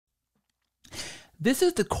This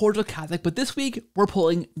is the Cordial Catholic, but this week we're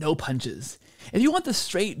pulling no punches. If you want the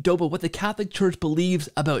straight dope of what the Catholic Church believes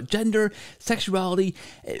about gender, sexuality,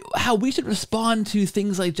 how we should respond to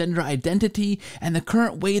things like gender identity, and the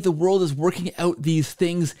current way the world is working out these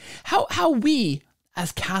things, how we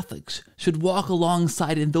as Catholics should walk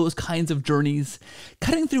alongside in those kinds of journeys,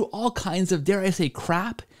 cutting through all kinds of, dare I say,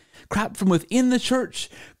 crap from within the church,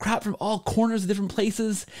 crap from all corners of different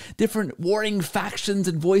places, different warring factions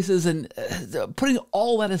and voices, and putting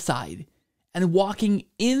all that aside and walking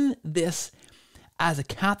in this as a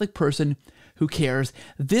Catholic person who cares.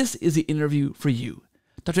 This is the interview for you.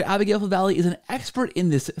 Dr. Abigail Favale is an expert in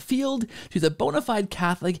this field. She's a bona fide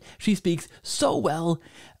Catholic. She speaks so well,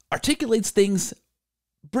 articulates things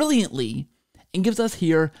brilliantly, and gives us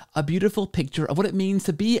here a beautiful picture of what it means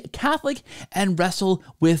to be Catholic and wrestle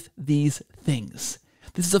with these things.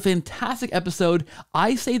 This is a fantastic episode.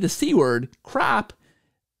 I say the C word, crap,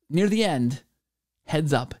 near the end.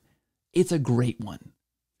 Heads up, it's a great one.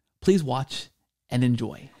 Please watch and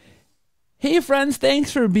enjoy. Hey friends,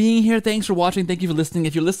 thanks for being here. Thanks for watching. Thank you for listening.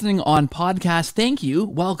 If you're listening on podcast, thank you.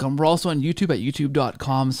 Welcome. We're also on YouTube at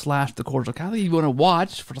youtube.com/thecordialcatholic. If you want to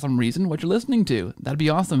watch for some reason what you're listening to, that'd be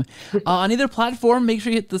awesome. On either platform, make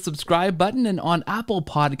sure you hit the subscribe button, and on Apple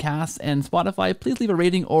Podcasts and Spotify, please leave a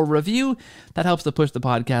rating or review. That helps to push the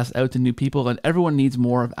podcast out to new people, and everyone needs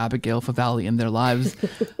more of Abigail Favale in their lives.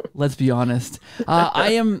 Let's be honest.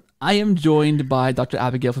 I am joined by Dr.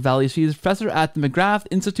 Abigail Favale. She is professor at the McGrath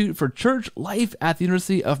Institute for Church Life at the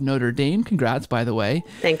University of Notre Dame. Congrats, by the way.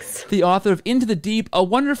 Thanks. The author of Into the Deep, a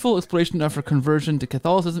wonderful exploration of her conversion to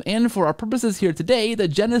Catholicism, and for our purposes here today, the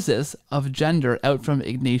Genesis of Gender, out from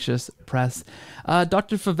Ignatius Press.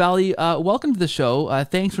 Dr. Favale, welcome to the show.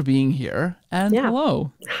 Thanks for being here. And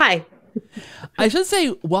hello. Hi. I should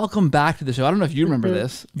say welcome back to the show. I don't know if you remember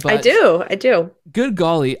this, but I do. Good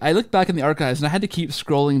golly, I looked back in the archives and I had to keep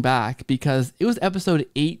scrolling back because it was episode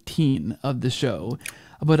 18 of the show,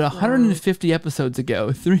 about 150 episodes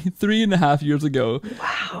ago, three and a half years ago,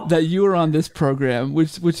 that you were on this program,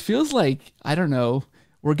 which feels like, I don't know,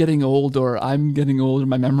 we're getting old, or I'm getting old, or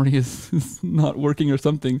my memory is not working or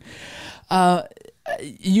something.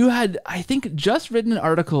 You had, I think, just written an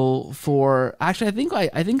article for, actually,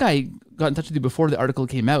 I think I got in touch with you before the article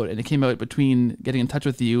came out, and it came out between getting in touch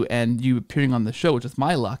with you and you appearing on the show, which is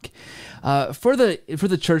my luck, for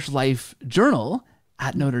the Church Life Journal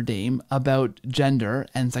at Notre Dame about gender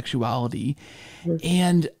and sexuality.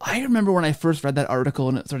 And I remember when I first read that article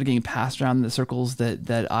and it started getting passed around in the circles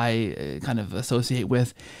that I kind of associate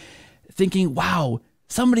with, thinking, wow,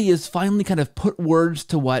 somebody has finally kind of put words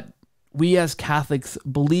to what we as Catholics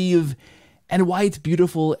believe, and why it's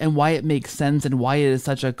beautiful, and why it makes sense, and why it is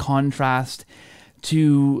such a contrast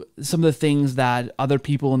to some of the things that other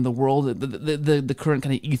people in the world, the current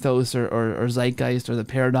kind of ethos or zeitgeist or the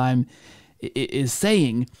paradigm is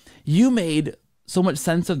saying. You made so much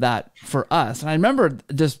sense of that for us. And I remember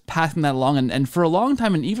just passing that along, and for a long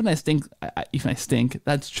time, and even I stink,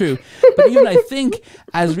 that's true. But even I think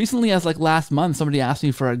as recently as like last month, somebody asked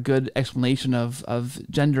me for a good explanation of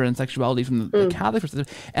gender and sexuality from the Catholic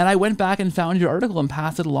perspective. And I went back and found your article and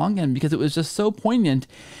passed it along again because it was just so poignant.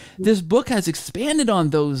 This book has expanded on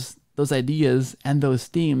those ideas and those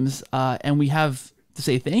themes. And we have to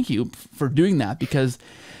say thank you for doing that, because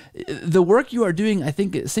the work you are doing, I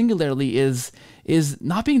think singularly, is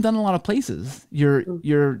not being done in a lot of places. You're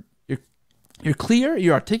clear,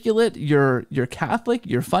 you're articulate, you're Catholic,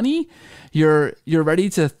 you're funny, you're ready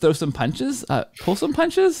to throw some punches, pull some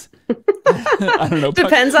punches. I don't know.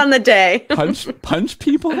 Depends on the day. punch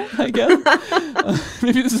people, I guess.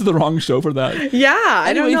 Maybe this is the wrong show for that. Yeah,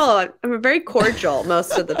 I don't know. I'm very cordial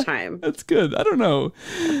most of the time. That's good. I don't know.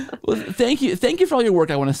 Well, thank you for all your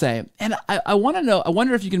work, I want to say. And I want to know, I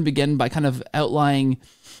wonder if you can begin by kind of outlining,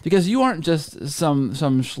 because you aren't just some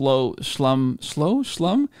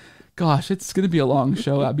slum. Gosh, it's going to be a long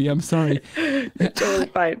show, Abby. I'm sorry. Totally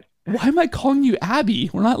fine. Why am I calling you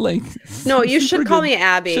Abby? We're not like... No, you should call me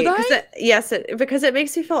Abby. Should I? Yes, because it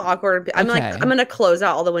makes me feel awkward. I'm like, I'm going to close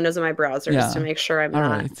out all the windows of my browser just to make sure I'm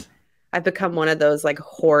not... Right. I've become one of those like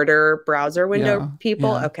hoarder browser window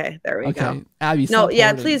people. Yeah. Okay, there we go. Abby, no,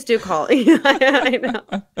 please do call. I know.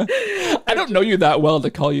 I don't know you that well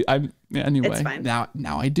to call you. Anyway. It's fine.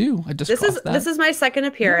 Now I do. I just this is my second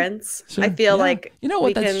appearance. Yeah, sure. I feel like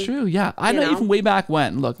that's true. Yeah, I know you from way back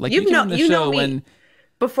when. Look, like you came on the show when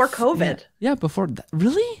before COVID. Yeah, before that.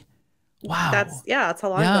 Really? Wow. That's how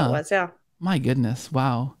long ago it was. Yeah. My goodness.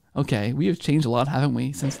 Wow. Okay, we have changed a lot, haven't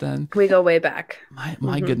we, since then? We go way back.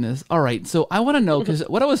 My goodness. All right, so I want to know, because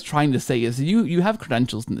what I was trying to say is you have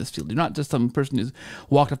credentials in this field. You're not just some person who's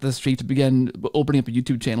walked up the street to begin opening up a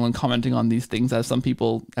YouTube channel and commenting on these things, as some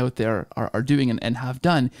people out there are doing and have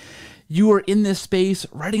done. You are in this space,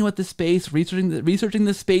 writing about this space, researching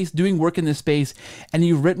this space, doing work in this space, and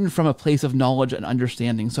you've written from a place of knowledge and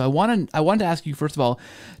understanding. So I wanted to ask you, first of all,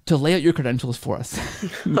 to lay out your credentials for us.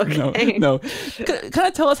 Okay. No. Kind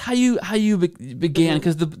of tell us how you began,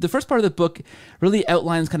 because the first part of the book really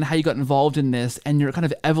outlines kind of how you got involved in this and your kind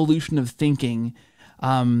of evolution of thinking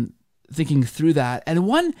through that. And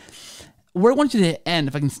where I want you to end,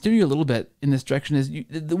 if I can steer you a little bit in this direction, is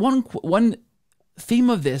the one theme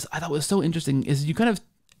of this I thought was so interesting is you kind of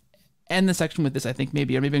end the section with this, I think,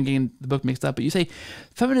 maybe I'm getting the book mixed up, but you say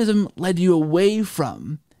feminism led you away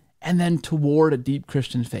from and then toward a deep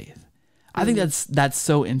Christian faith. I think that's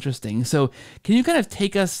so interesting. So can you kind of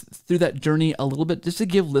take us through that journey a little bit, just to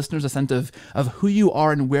give listeners a sense of who you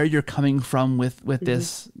are and where you're coming from with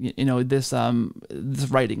this, this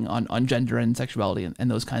writing on gender and sexuality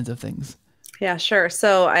and those kinds of things? Yeah, sure.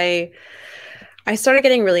 So I started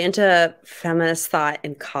getting really into feminist thought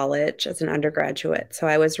in college as an undergraduate. So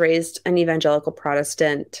I was raised an evangelical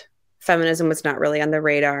Protestant. Feminism was not really on the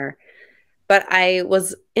radar, but I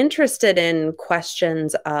was interested in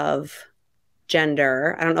questions of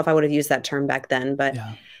gender. I don't know if I would have used that term back then, but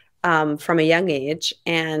from a young age.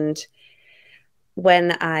 And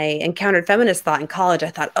when I encountered feminist thought in college, I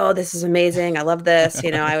thought, oh, this is amazing. I love this.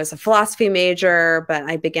 I was a philosophy major, but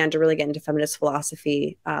I began to really get into feminist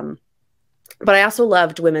philosophy. But I also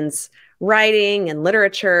loved women's writing and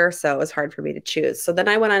literature, so it was hard for me to choose. So then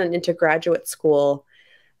I went on into graduate school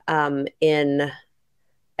at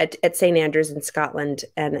St. Andrews in Scotland,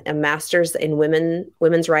 and a master's in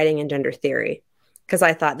women's writing and gender theory, because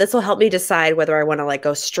I thought this will help me decide whether I want to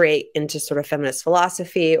go straight into sort of feminist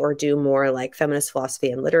philosophy or do more like feminist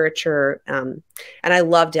philosophy and literature. And I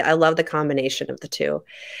loved it. I loved the combination of the two.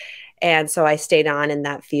 And so I stayed on in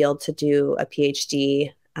that field to do a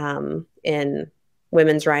PhD in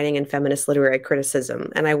women's writing and feminist literary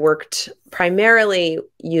criticism. And I worked primarily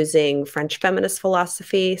using French feminist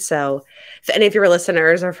philosophy. So if any of your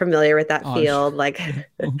listeners are familiar with that field, like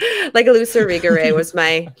Luce Irigaray was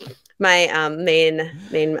my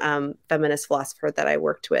main feminist philosopher that I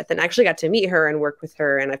worked with, and actually got to meet her and work with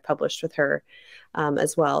her, and I've published with her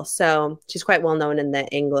as well. So she's quite well known in the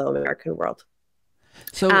Anglo-American world.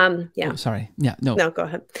 So, yeah. Oh, sorry. Yeah, no, go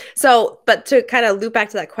ahead. So, but to kind of loop back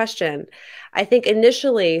to that question, I think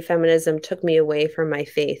initially feminism took me away from my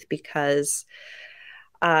faith because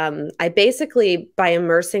I basically, by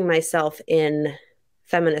immersing myself in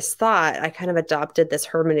feminist thought, I kind of adopted this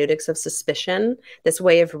hermeneutics of suspicion, this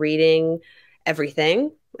way of reading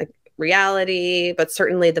everything, like reality, but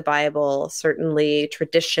certainly the Bible, certainly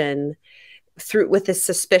tradition, with this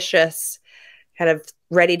suspicious kind of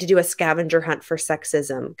ready to do a scavenger hunt for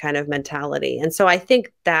sexism kind of mentality. And so I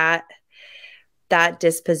think that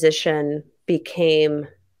disposition became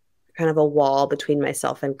kind of a wall between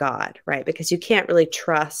myself and God, right? Because you can't really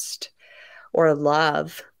trust or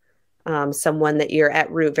love someone that you're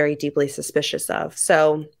at root very deeply suspicious of.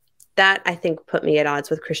 So that, I think, put me at odds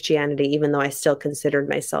with Christianity, even though I still considered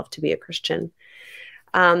myself to be a Christian.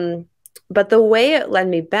 But the way it led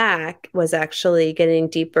me back was actually getting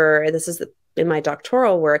deeper. This is in my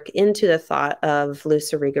doctoral work, into the thought of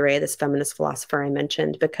Luce Irigaray, this feminist philosopher I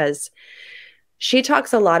mentioned, because she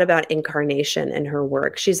talks a lot about incarnation in her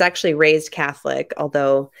work. She's actually raised Catholic,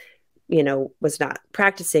 although, was not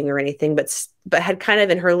practicing or anything, but had kind of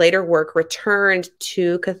in her later work returned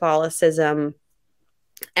to Catholicism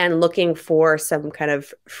and looking for some kind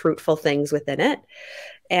of fruitful things within it.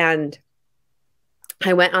 And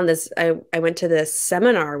I went to this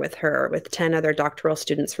seminar with her, with 10 other doctoral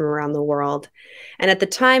students from around the world. And at the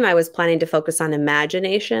time I was planning to focus on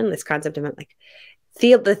imagination, this concept of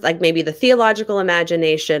maybe the theological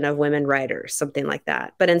imagination of women writers, something like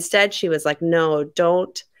that. But instead she was like, no,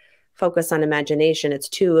 don't focus on imagination. It's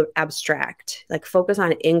too abstract. Like, focus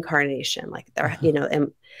on incarnation. Like, there,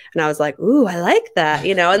 and I was like, ooh, I like that,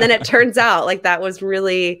 and then it turns out like that was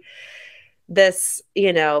really this,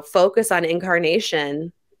 focus on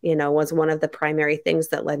incarnation, was one of the primary things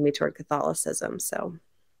that led me toward Catholicism. So,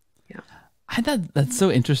 yeah. I thought that's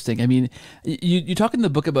so interesting. I mean, you talk in the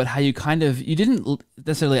book about how you didn't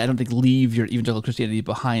necessarily, I don't think, leave your evangelical Christianity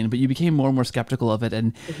behind, but you became more and more skeptical of it,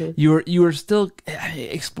 and you were still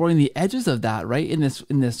exploring the edges of that, right, in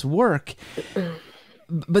this work.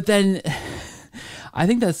 But then, I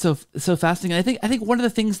think that's so fascinating. I think one of the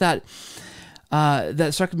things that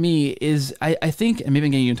that struck me is I think, and maybe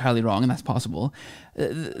I'm getting you entirely wrong, and that's possible.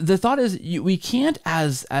 The thought is we can't,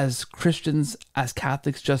 as Christians, as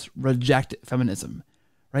Catholics, just reject feminism,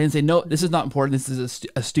 right? And say, no, this is not important. This is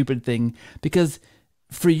a stupid thing. Because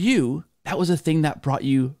for you, that was a thing that brought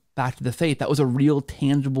you back to the faith. That was a real,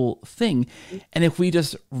 tangible thing. And if we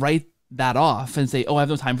just write that off and say, oh, I have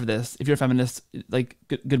no time for this. If you're a feminist, like,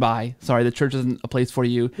 goodbye. Sorry, the church isn't a place for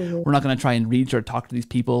you. We're not going to try and reach or talk to these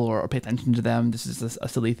people or pay attention to them. This is just a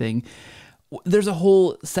silly thing. There's a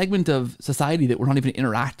whole segment of society that we're not even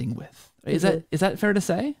interacting with. Is that fair to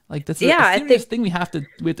say? Like, that's a serious thing we have to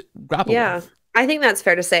grapple with. I think that's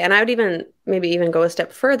fair to say. And I would maybe even go a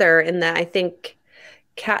step further in that I think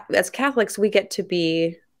as Catholics, we get to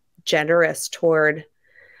be generous toward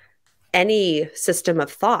any system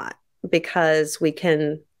of thought, because we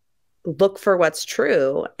can look for what's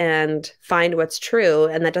true and find what's true.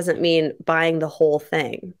 And that doesn't mean buying the whole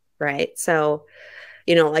thing, right? So,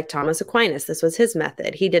 like Thomas Aquinas, this was his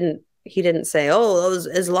method. He didn't say, oh, those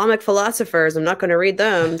Islamic philosophers, I'm not going to read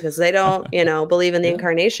them because they don't, believe in the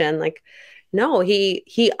incarnation. Like, no,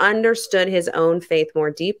 he understood his own faith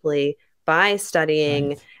more deeply by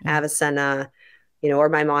studying Avicenna, or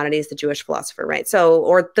Maimonides, the Jewish philosopher, right? So,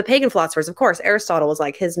 or the pagan philosophers, of course. Aristotle was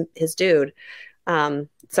like his dude.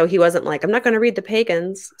 So he wasn't like, I'm not going to read the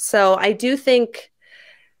pagans. So I do think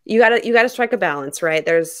you gotta strike a balance, right?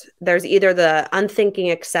 There's either the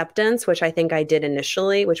unthinking acceptance, which I think I did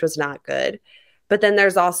initially, which was not good. But then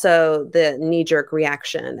there's also the knee-jerk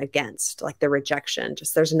reaction against, like the rejection.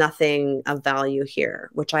 Just there's nothing of value here,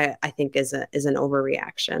 which I think is an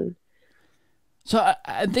overreaction. So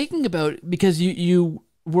I'm thinking about, because you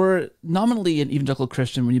were nominally an evangelical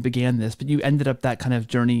Christian when you began this, but you ended up that kind of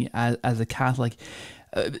journey as a Catholic.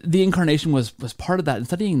 The incarnation was part of that, and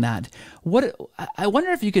studying that. I wonder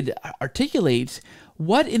if you could articulate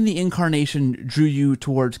what in the incarnation drew you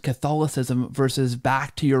towards Catholicism versus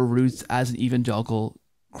back to your roots as an evangelical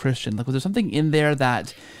Christian. Like, was there something in there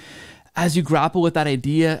that, as you grapple with that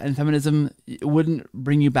idea and feminism, it wouldn't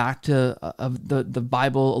bring you back to the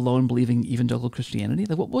Bible alone believing evangelical Christianity?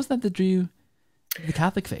 Like, what was that drew you to the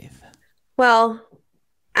Catholic faith? Well,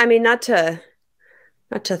 I mean, not to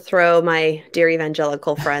throw my dear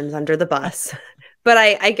evangelical friends under the bus, but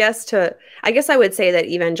I guess I would say that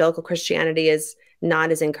evangelical Christianity is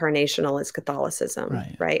not as incarnational as Catholicism,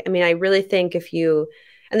 right? I mean, I really think and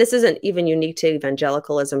this isn't even unique to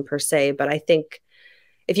evangelicalism per se, but I think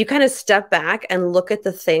if you kind of step back and look at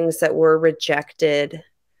the things that were rejected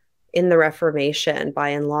in the Reformation, by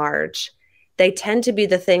and large, they tend to be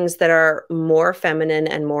the things that are more feminine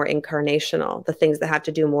and more incarnational, the things that have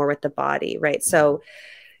to do more with the body, right? So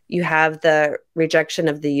you have the rejection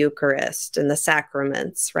of the Eucharist and the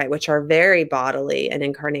sacraments, right, which are very bodily and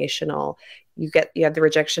incarnational. You have the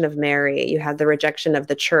rejection of Mary. You have the rejection of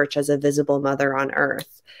the church as a visible mother on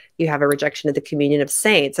earth. You have a rejection of the communion of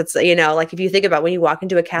saints. It's, like if you think about when you walk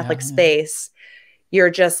into a Catholic space,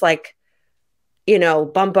 you're just like,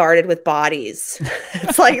 bombarded with bodies.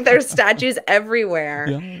 It's like there's statues everywhere.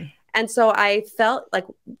 Yeah. And so I felt that.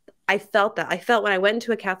 I felt when I went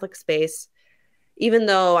into a Catholic space, even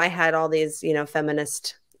though I had all these,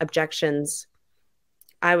 feminist objections,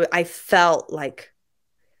 I felt like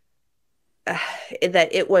that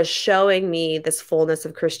it was showing me this fullness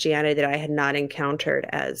of Christianity that I had not encountered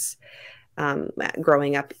as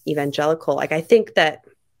growing up evangelical. Like, I think that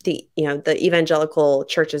the evangelical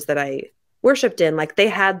churches that I worshiped in, like, they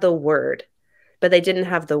had the word, but they didn't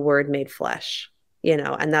have the word made flesh,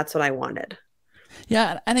 and that's what I wanted.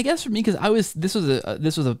 Yeah, and I guess for me, because this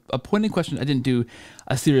was a pointed question. I didn't do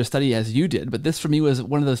a serious study as you did, but this for me was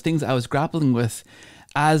one of those things I was grappling with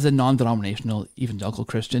as a non-denominational evangelical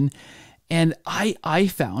Christian. And I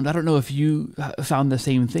found, I don't know if you found the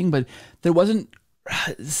same thing, but there wasn't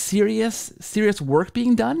serious work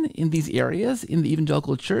being done in these areas in the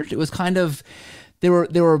evangelical church. It was kind of, there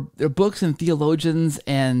were books and theologians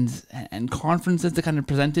and conferences that kind of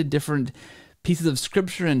presented different pieces of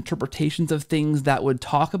scripture, interpretations of things that would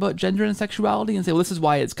talk about gender and sexuality and say, well, this is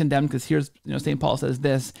why it's condemned because here's, St. Paul says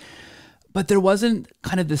this. But there wasn't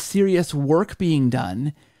kind of the serious work being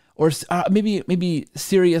done, or maybe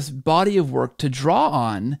serious body of work to draw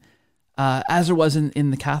on, as there was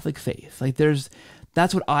in the Catholic faith. Like,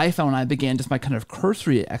 that's what I found when I began just my kind of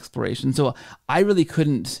cursory exploration. So I really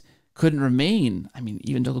couldn't remain,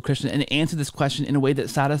 evangelical Christian and answer this question in a way that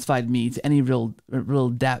satisfied me to any real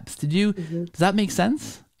depth. Does that make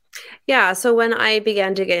sense? Yeah. So when I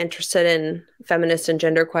began to get interested in feminist and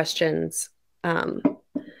gender questions,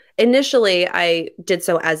 initially I did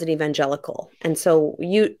so as an evangelical. And so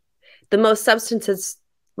the most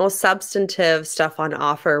most substantive stuff on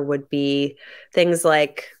offer would be things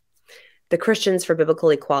like the Christians for Biblical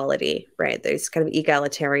Equality, right? There's kind of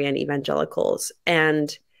egalitarian evangelicals,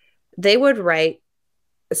 and they would write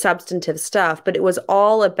substantive stuff, but it was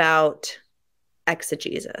all about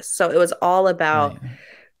exegesis. So it was all about,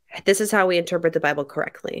 this is how we interpret the Bible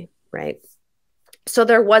correctly, right? So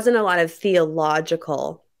there wasn't a lot of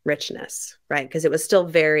theological richness, right? Because it was still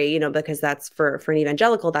very, you know, because that's for an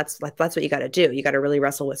evangelical, that's what you got to do. You got to really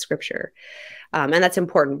wrestle with scripture. And that's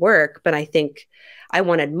important work. But I think I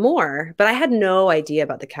wanted more, but I had no idea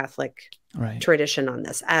about the Catholic tradition on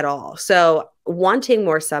this at all. So wanting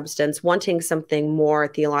more substance, wanting something more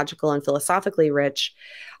theological and philosophically rich,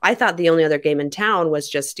 I thought the only other game in town was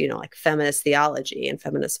just, you know, like feminist theology and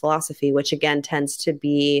feminist philosophy, which again tends to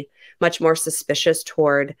be much more suspicious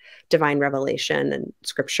toward divine revelation and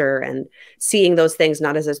scripture and seeing those things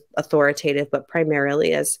not as authoritative, but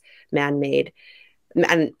primarily as man-made,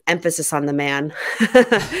 and emphasis on the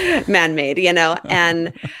man-made, you know.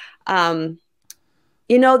 And,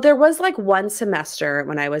 you know, there was like one semester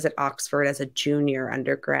when I was at Oxford as a junior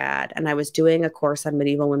undergrad, and I was doing a course on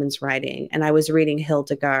medieval women's writing, and I was reading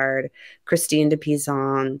Hildegard, Christine de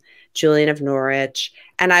Pizan, Julian of Norwich,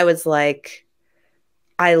 and I was like,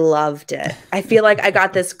 I loved it. I feel like I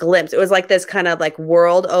got this glimpse. It was like this kind of like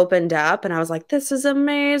world opened up, and I was like, this is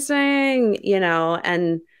amazing, you know.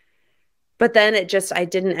 And but then it just, I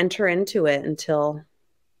didn't enter into it until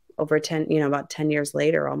over 10, you know, about 10 years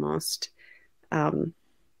later almost.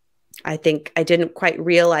 I think I didn't quite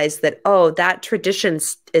realize that, oh, that tradition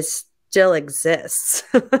still exists,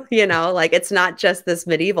 you know, like it's not just this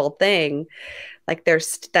medieval thing. Like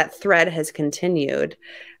there's that thread has continued.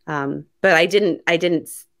 But I didn't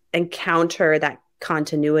encounter that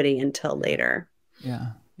continuity until later.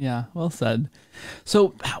 Yeah. Yeah, well said.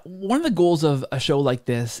 So one of the goals of a show like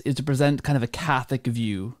this is to present kind of a Catholic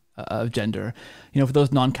view of gender. You know, for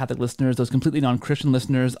those non-Catholic listeners, those completely non-Christian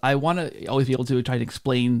listeners, I want to always be able to try to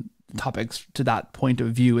explain topics to that point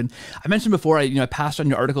of view. And I mentioned before, I passed on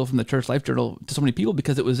your article from the Church Life Journal to so many people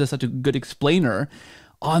because it was just such a good explainer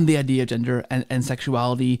on the idea of gender and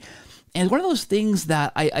sexuality. And one of those things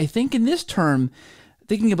that I think in this term,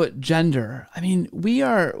 thinking about gender, I mean,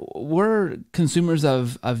 we're consumers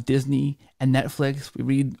of Disney and Netflix.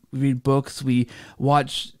 We read books, we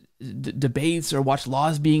watch debates or watch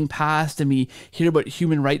laws being passed, and we hear about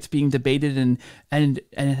human rights being debated and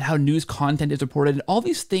how news content is reported, and all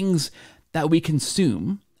these things that we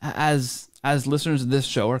consume as listeners of this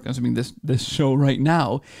show, or consuming this show right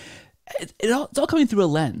now. It's all coming through a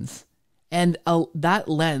lens, and that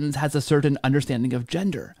lens has a certain understanding of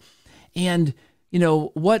gender. And you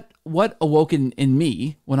know, what awoke in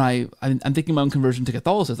me when I'm thinking my own conversion to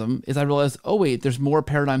Catholicism is I realized, oh wait, there's more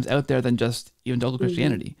paradigms out there than just evangelical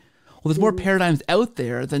Christianity. Well, there's more paradigms out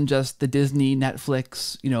there than just the Disney,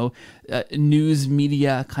 Netflix, news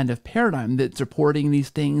media kind of paradigm that's reporting these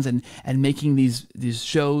things and making these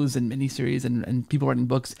shows and miniseries and people writing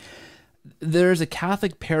books. There's a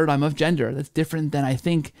Catholic paradigm of gender that's different than I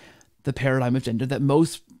think the paradigm of gender that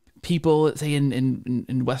most people, say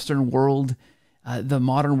in Western world, the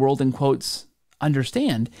modern world in quotes,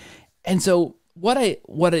 understand. And so what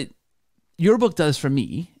your book does for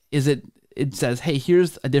me is it says, hey,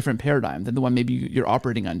 here's a different paradigm than the one maybe you're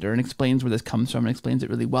operating under, and explains where this comes from and explains it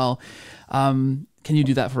really well. Can you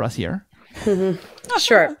do that for us here?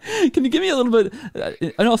 Sure. Can you give me a little bit,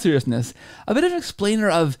 in all seriousness, a bit of an explainer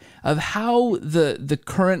of how the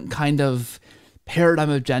current kind of paradigm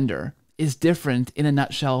of gender is different in a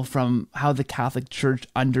nutshell from how the Catholic Church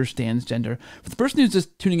understands gender? For the person who's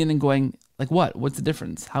just tuning in and going, like, what's the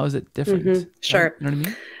difference? How is it different? Sure. Right? You know what I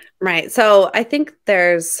mean? Right. So I think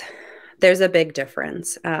there's a big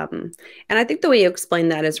difference. And I think the way you explain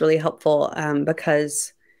that is really helpful,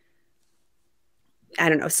 because I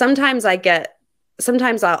don't know, sometimes I'll get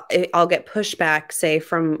pushback, say,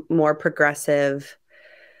 from more progressive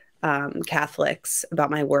Catholics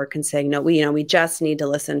about my work and saying, no, we just need to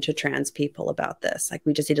listen to trans people about this. Like,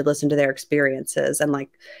 we just need to listen to their experiences. And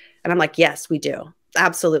I'm like, yes, we do.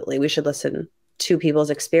 Absolutely. We should listen to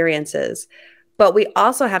people's experiences. But we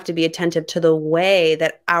also have to be attentive to the way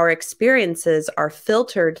that our experiences are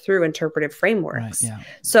filtered through interpretive frameworks. Right, yeah.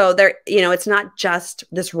 So it's not just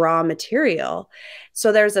this raw material.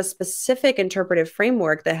 So there's a specific interpretive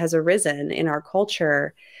framework that has arisen in our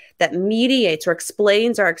culture that mediates or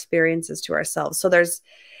explains our experiences to ourselves.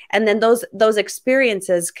 And then those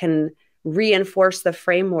experiences can reinforce the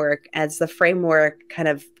framework as the framework kind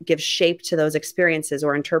of gives shape to those experiences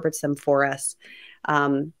or interprets them for us.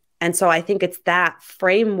 And so I think it's that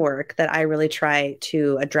framework that I really try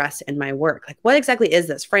to address in my work. Like, what exactly is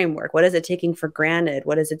this framework? What is it taking for granted?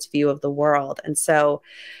 What is its view of the world? And so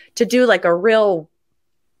to do like a real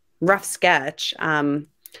rough sketch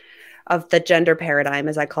of the gender paradigm,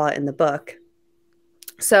 as I call it in the book.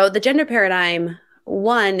 So the gender paradigm,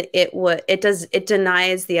 one, it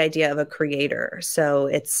denies the idea of a creator. So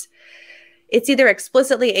it's either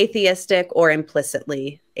explicitly atheistic or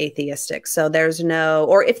implicitly atheistic. So there's no,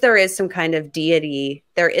 or if there is some kind of deity,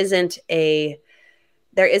 there isn't a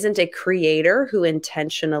creator who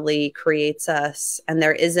intentionally creates us, and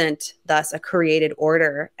there isn't thus a created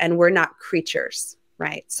order, and we're not creatures,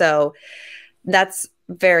 right? So that's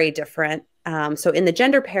very different. So in the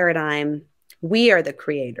gender paradigm, we are the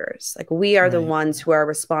creators. Like, we are the ones who are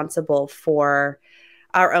responsible for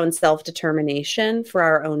our own self-determination, for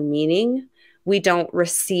our own meaning. We don't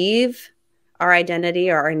receive our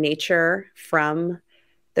identity or our nature from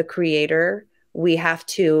the creator. We have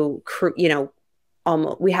to,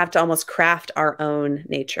 we have to almost craft our own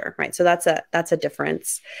nature, right? So that's a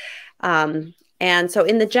difference. And so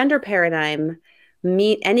in the gender paradigm,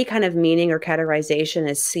 any kind of meaning or categorization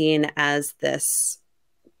is seen as this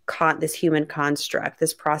human construct,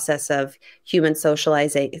 this process of human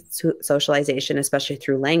socialization, especially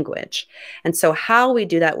through language. And so how we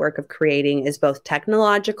do that work of creating is both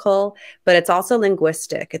technological, but it's also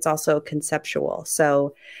linguistic. It's also conceptual.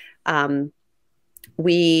 So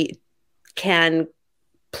we can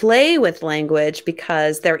play with language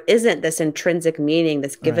because there isn't this intrinsic meaning,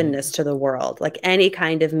 this givenness to the world. Like, any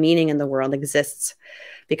kind of meaning in the world exists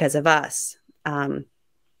because of us.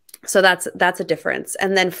 So that's a difference.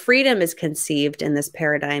 And then freedom is conceived in this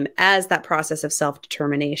paradigm as that process of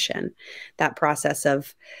self-determination, that process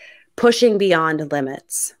of pushing beyond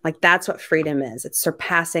limits. Like, that's what freedom is. It's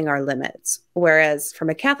surpassing our limits. Whereas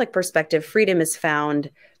from a Catholic perspective, freedom is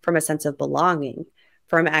found from a sense of belonging,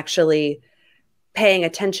 from actually paying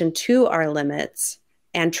attention to our limits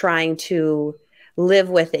and trying to live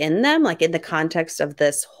within them, like in the context of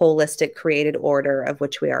this holistic created order of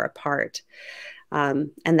which we are a part.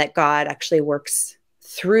 And that God actually works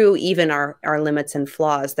through even our limits and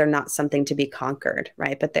flaws. They're not something to be conquered,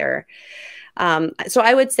 right? But they're, so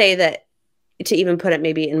I would say that, to even put it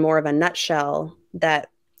maybe in more of a nutshell, that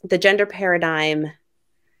the gender paradigm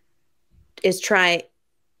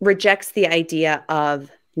rejects the idea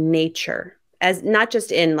of nature, as not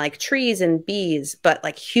just in like trees and bees, but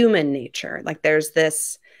like human nature. Like, there's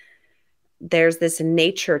this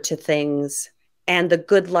nature to things, and the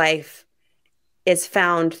good life is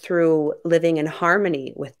found through living in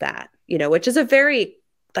harmony with that, which is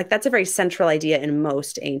that's a very central idea in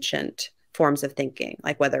most ancient forms of thinking,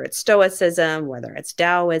 like whether it's Stoicism, whether it's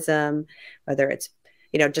Taoism, whether it's,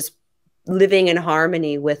 just living in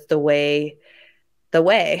harmony with the way, the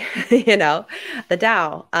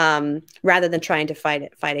Tao, rather than trying to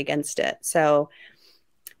fight against it. So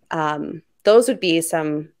those would be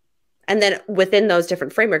some, and then within those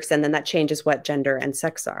different frameworks, and then that changes what gender and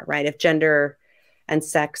sex are, right? If gender and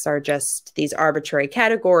sex are just these arbitrary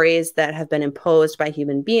categories that have been imposed by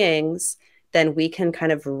human beings, then we can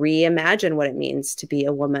kind of reimagine what it means to be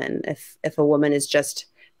a woman. If a woman is just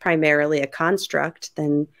primarily a construct,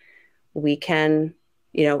 then we can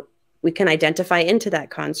identify into that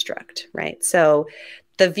construct, right? So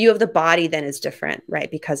the view of the body then is different, right?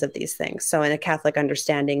 Because of these things. So in a Catholic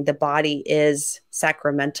understanding, the body is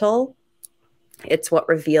sacramental. It's what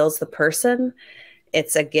reveals the person.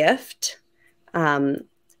 It's a gift.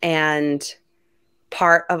 And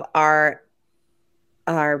part of our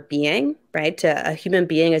being, right? A human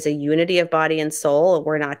being is a unity of body and soul.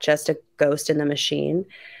 We're not just a ghost in the machine.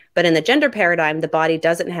 But in the gender paradigm, the body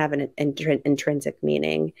doesn't have an intrinsic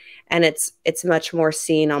meaning, and it's much more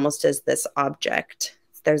seen almost as this object.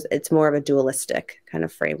 It's more of a dualistic kind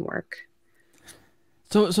of framework.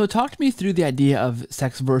 So talk to me through the idea of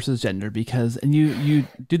sex versus gender, because, and you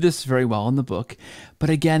do this very well in the book, but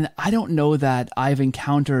again, I don't know that I've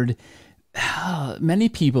encountered many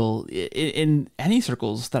people in any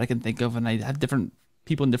circles that I can think of, and I have different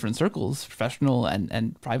people in different circles, professional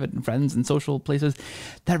and private and friends and social places,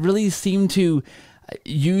 that really seem to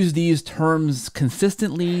use these terms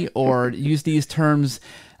consistently, or use these terms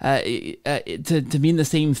to mean the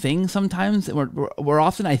same thing sometimes. We're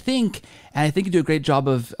often, I think you do a great job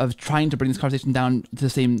of trying to bring this conversation down to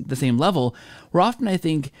the same level. We're often, I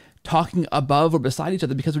think, talking above or beside each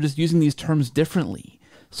other because we're just using these terms differently.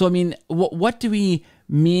 So, I mean, what do we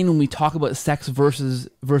mean when we talk about sex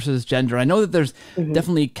versus gender? I know that there's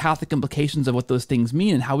definitely Catholic implications of what those things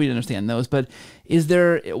mean and how we understand those, but is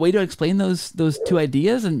there a way to explain those two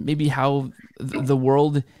ideas, and maybe how the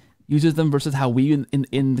world uses them versus how we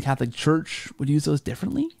in the Catholic Church would use those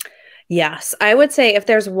differently? Yes, I would say if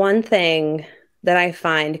there's one thing that I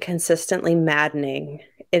find consistently maddening,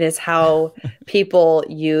 it is how people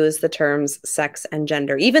use the terms sex and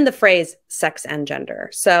gender, even the phrase sex and gender.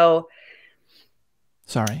 So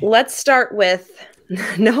sorry, let's start with,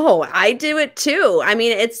 no, I do it too. I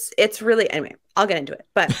mean, it's really, anyway, I'll get into it,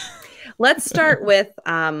 but let's start with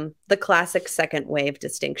the classic second wave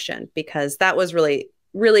distinction, because that was really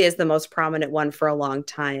is the most prominent one for a long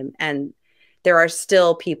time. And there are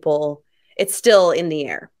still people, it's still in the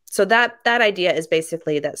air. So that idea is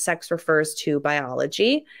basically that sex refers to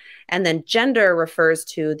biology, and then gender refers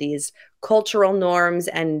to these cultural norms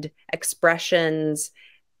and expressions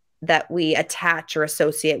that we attach or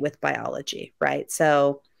associate with biology, right?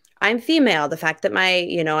 So I'm female. The fact that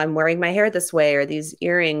I'm wearing my hair this way or these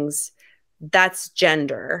earrings, that's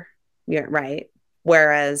gender, right?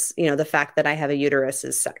 Whereas, the fact that I have a uterus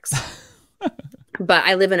is sex. But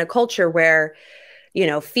I live in a culture where,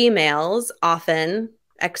 females often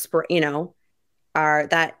are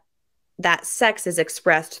that sex is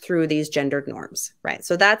expressed through these gendered norms, right?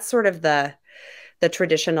 So that's sort of the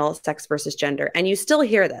traditional sex versus gender. And you still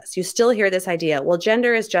hear this. You still hear this idea, well,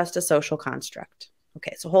 gender is just a social construct.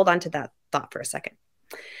 Okay, so hold on to that thought for a second.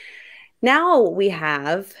 Now we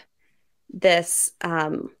have this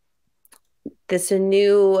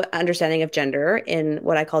new understanding of gender in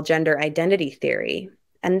what I call gender identity theory.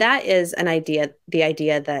 And that is the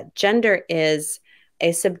idea that gender is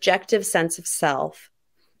a subjective sense of self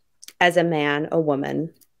as a man, a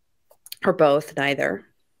woman, or both, neither.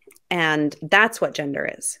 And that's what gender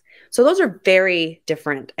is. So those are very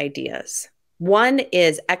different ideas. One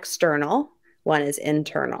is external, one is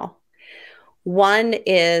internal. One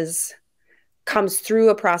comes through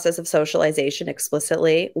a process of socialization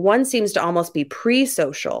explicitly. One seems to almost be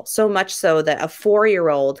pre-social, so much so that a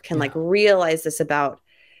 4-year-old can realize this about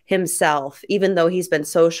himself, even though he's been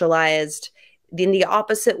socialized in the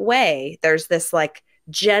opposite way. There's this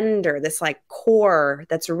gender, this core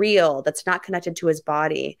that's real, that's not connected to his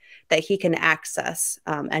body, that he can access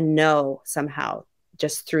and know somehow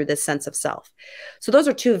just through this sense of self. So those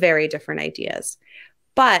are two very different ideas.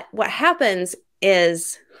 But what happens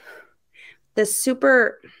is it's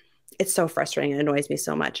so frustrating. It annoys me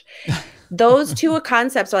so much. Those two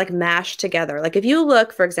concepts are mashed together. If you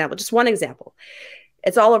look, for example, just one example,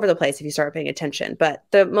 it's all over the place if you start paying attention, but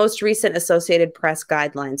the most recent Associated Press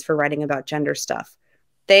guidelines for writing about gender stuff,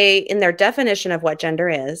 in their definition of what gender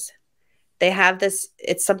is, they have this,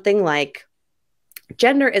 it's something like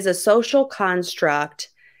gender is a social construct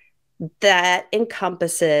that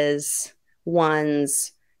encompasses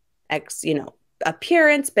one's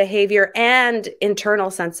appearance, behavior, and internal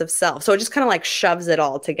sense of self. So it just kind of shoves it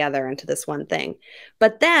all together into this one thing.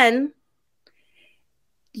 But then,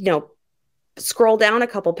 scroll down a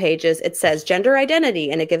couple pages, it says gender identity,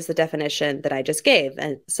 and it gives the definition that I just gave,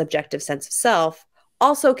 and subjective sense of self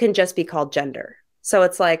also can just be called gender. So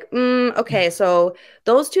it's okay, so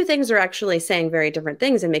those two things are actually saying very different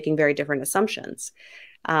things and making very different assumptions.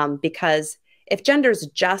 Because if gender is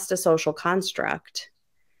just a social construct,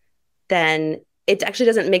 then it actually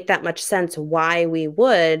doesn't make that much sense why we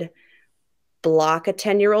would block a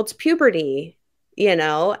 10-year-old's puberty,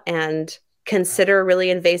 and consider really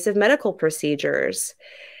invasive medical procedures,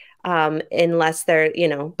 unless they're,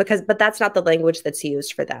 but that's not the language that's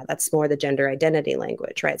used for that. That's more the gender identity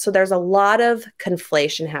language, right? So there's a lot of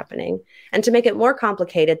conflation happening. And to make it more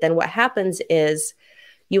complicated, then what happens is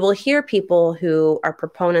you will hear people who are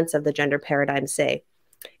proponents of the gender paradigm say,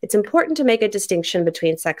 it's important to make a distinction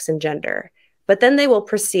between sex and gender, but then they will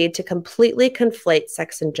proceed to completely conflate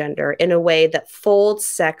sex and gender in a way that folds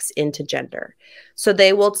sex into gender. So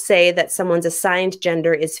they will say that someone's assigned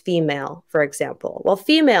gender is female, for example. Well,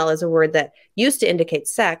 female is a word that used to indicate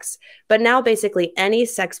sex, but now basically any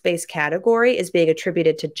sex-based category is being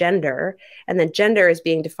attributed to gender, and then gender is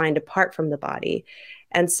being defined apart from the body.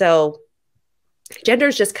 And so gender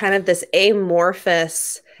is just kind of this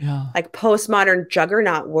amorphous, postmodern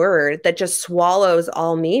juggernaut word that just swallows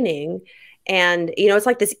all meaning. And, it's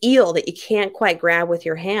like this eel that you can't quite grab with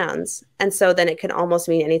your hands. And so then it can almost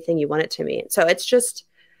mean anything you want it to mean. So it's just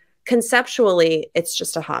conceptually, it's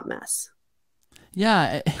just a hot mess.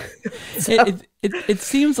 Yeah. It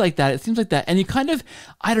seems like that. It seems like that. And you kind of,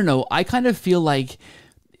 I don't know, I kind of feel like,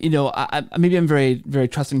 maybe I'm very, very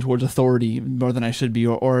trusting towards authority more than I should be,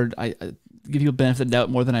 or I give you a benefit of doubt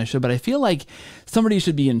more than I should, but I feel like somebody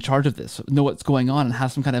should be in charge of this, know what's going on, and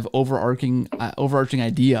have some kind of overarching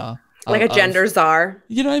idea Like a gender czar.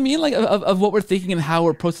 You know what I mean? Like of what we're thinking and how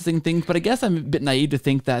we're processing things. But I guess I'm a bit naive to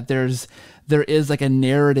think that there is like a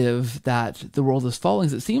narrative that the world is following.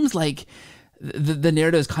 So it seems like the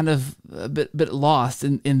narrative is kind of a bit lost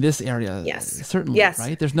in this area. Yes. Certainly. Yes.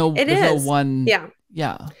 Right. There's no one. Yeah.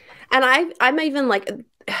 Yeah. And I'm even like,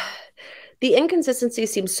 the inconsistency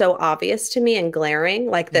seems so obvious to me and glaring,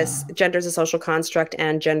 like this gender is a social construct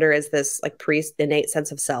and gender is this like innate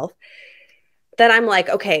sense of self, that I'm like,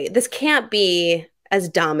 okay, this can't be as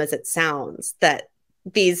dumb as it sounds, that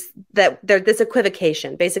there's this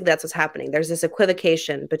equivocation. Basically, that's what's happening. There's this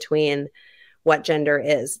equivocation between what gender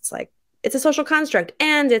is. It's like, it's a social construct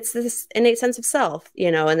and it's this innate sense of self,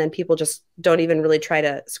 and then people just don't even really try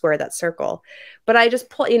to square that circle. But I just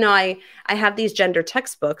pull, I have these gender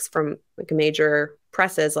textbooks from like major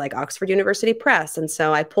presses like Oxford University Press. And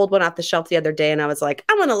so I pulled one off the shelf the other day and I was like,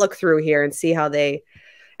 I'm going to look through here and see how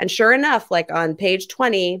and sure enough, like on page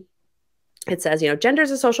 20, it says, gender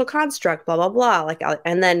is a social construct, blah, blah, blah. Like,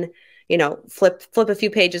 and then, flip a few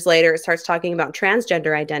pages later, it starts talking about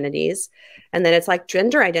transgender identities. And then it's like,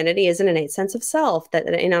 gender identity is an innate sense of self that,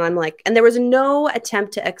 I'm like, and there was no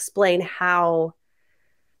attempt to explain how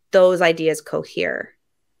those ideas cohere,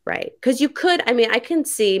 right? Because I can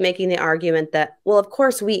see making the argument that, well, of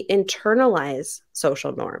course we internalize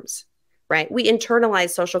social norms, right? We internalize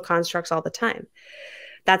social constructs all the time.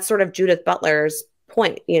 That's sort of Judith Butler's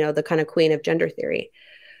point, the kind of queen of gender theory.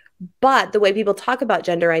 But the way people talk about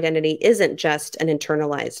gender identity isn't just an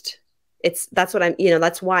internalized.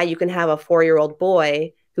 That's why you can have a 4-year-old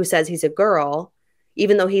boy who says he's a girl,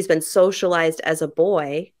 even though he's been socialized as a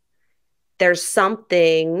boy. There's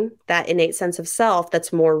something, that innate sense of self,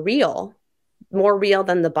 that's more real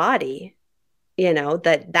than the body,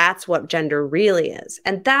 that's what gender really is.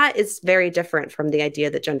 And that is very different from the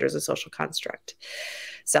idea that gender is a social construct.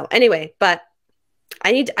 So anyway, but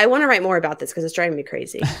I want to write more about this because it's driving me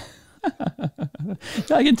crazy.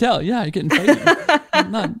 I can tell. Yeah, you're getting excited.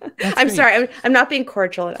 I'm sorry. I'm not being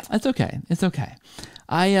cordial enough. That's okay. It's okay.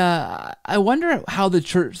 I wonder how the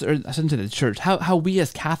church, or I shouldn't say the church, how we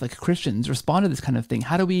as Catholic Christians respond to this kind of thing.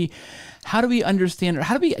 How do we understand, or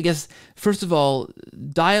how do we, I guess, first of all,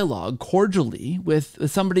 dialogue cordially with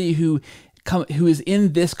somebody who is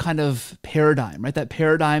in this kind of paradigm, right? That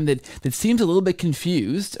paradigm that seems a little bit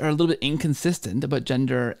confused or a little bit inconsistent about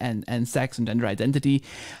gender and sex and gender identity.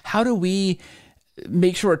 How do we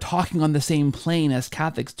make sure we're talking on the same plane as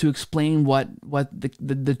Catholics to explain what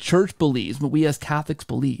the church believes, what we as Catholics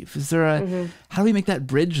believe? Is there how do we make that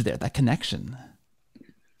bridge there, that connection?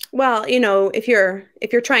 Well, if you're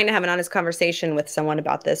trying to have an honest conversation with someone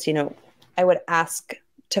about this, I would ask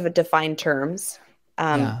to define terms.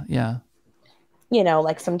 Yeah.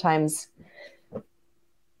 Like sometimes,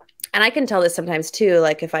 and I can tell this sometimes too,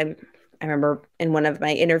 like if I remember in one of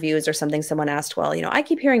my interviews or something, someone asked, well, I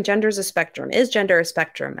keep hearing gender is a spectrum. Is gender a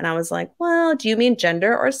spectrum? And I was like, well, do you mean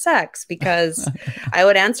gender or sex? Because I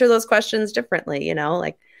would answer those questions differently,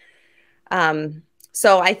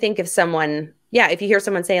 so I think if you hear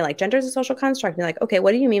someone say like gender is a social construct, you're like, okay,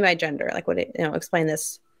 what do you mean by gender? Like, explain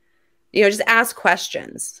this, just ask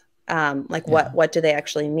questions. What do they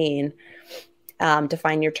actually mean?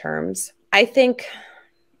 Define your terms. I think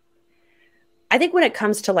when it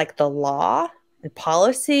comes to like the law and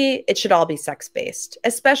policy, it should all be sex-based,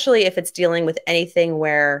 especially if it's dealing with anything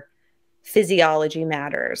where physiology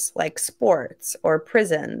matters, like sports or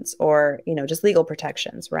prisons or, just legal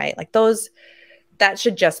protections, right? Like that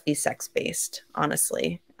should just be sex-based,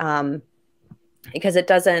 honestly. Because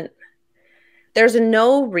there's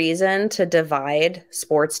no reason to divide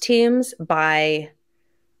sports teams by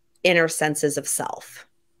inner senses of self,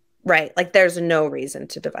 right? Like there's no reason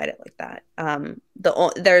to divide it like that.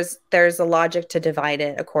 There's a logic to divide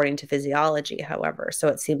it according to physiology, however. So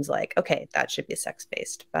it seems like, okay, that should be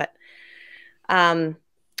sex-based, but yet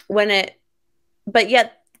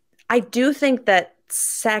I do think that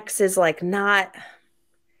sex is like not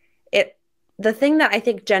it. The thing that I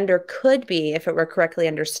think gender could be, if it were correctly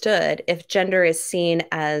understood, if sex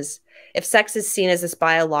is seen as this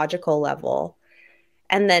biological level,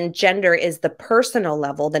 and then gender is the personal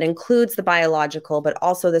level that includes the biological, but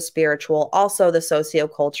also the spiritual, also the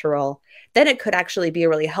sociocultural, then it could actually be a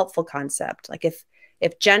really helpful concept. Like if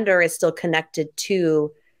gender is still connected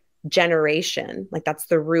to generation, like that's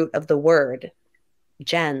the root of the word,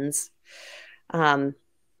 gens, then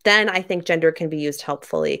I think gender can be used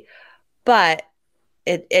helpfully. But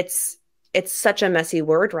it's such a messy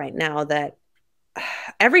word right now that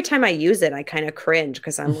every time I use it, I kind of cringe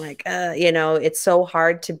because I'm like, it's so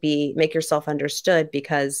hard to make yourself understood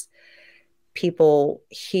because people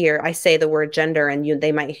I say the word gender and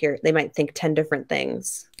they might think 10 different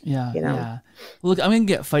things. Yeah, you know? yeah. Look, I'm gonna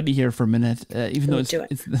get fighty here for a minute, even though it's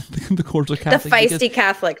the Cordial The Catholic. feisty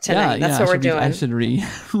Catholic tonight. That's what we're doing. I should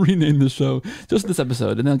rename the show just this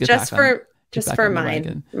episode, and then I'll get just back for on, just for my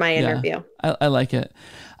interview. I like it.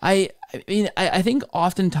 I mean, I think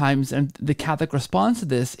oftentimes, and the Catholic response to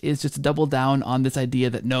this is just to double down on this idea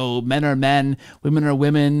that no, men are men, women are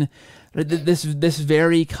women. This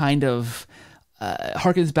very kind of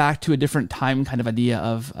harkens back to a different time kind of idea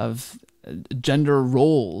of gender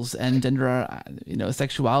roles and gender,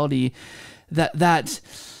 sexuality. That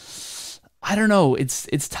I don't know.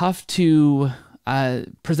 It's tough to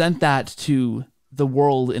present that to the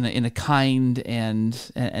world in a kind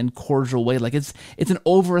and cordial way. Like it's an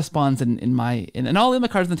over response and I'll lay my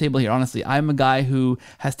cards on the table here. Honestly, I'm a guy who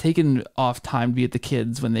has taken off time to be with the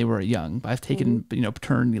kids when they were young. I've taken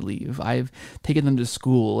paternity leave. I've taken them to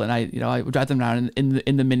school, and I drive them around in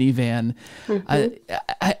the minivan.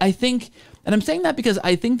 I think, and I'm saying that because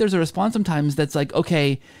I think there's a response sometimes that's like,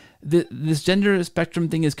 okay, this gender spectrum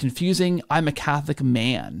thing is confusing. I'm a Catholic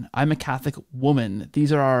man. I'm a Catholic woman.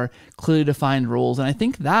 These are our clearly defined roles. And I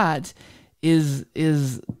think that is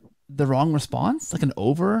the wrong response, like an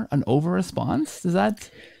over response. Is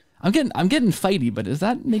that, I'm getting fighty, but does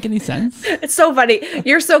that make any sense? It's so funny.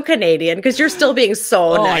 You're so Canadian because you're still being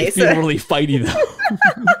so nice. I feel really fighty though.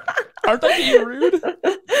 Aren't I being rude?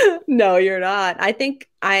 No, you're not. I think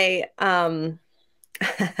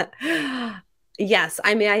yes.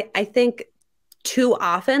 I mean, I think too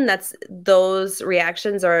often those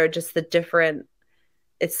reactions are just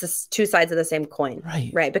it's just two sides of the same coin,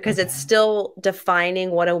 right? Because it's still defining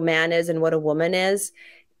what a man is and what a woman is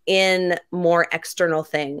in more external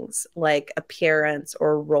things like appearance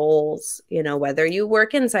or roles, whether you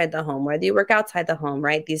work inside the home, whether you work outside the home,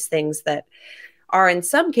 right? These things that are in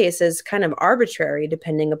some cases kind of arbitrary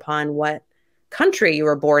depending upon what country you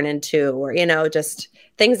were born into, or just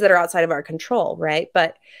things that are outside of our control, right?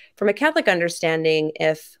 But from a Catholic understanding,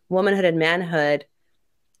 if womanhood and manhood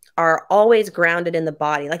are always grounded in the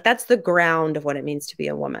body, like that's the ground of what it means to be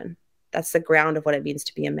a woman, that's the ground of what it means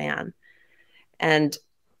to be a man, and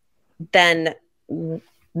then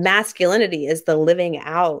masculinity is the living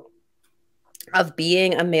out of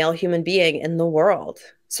being a male human being in the world.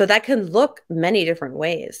 So that can look many different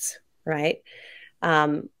ways, right?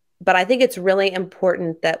 But I think it's really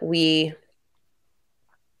important that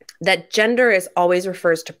that gender is always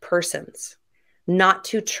refers to persons, not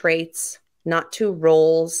to traits, not to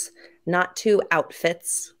roles, not to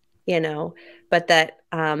outfits, but that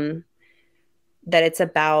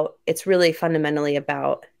it's really fundamentally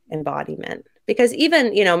about embodiment. Because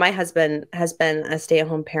even, my husband has been a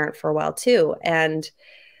stay-at-home parent for a while too. And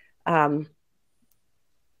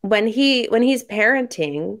when he's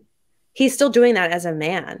parenting, he's still doing that as a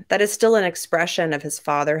man. That is still an expression of his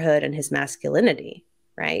fatherhood and his masculinity,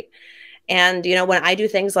 right? And, when I do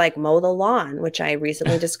things like mow the lawn, which I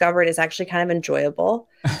recently discovered is actually kind of enjoyable.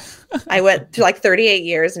 I went through like 38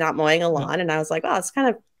 years not mowing a lawn, and I was like, oh, it's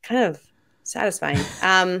kind of satisfying.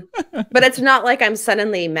 But it's not like I'm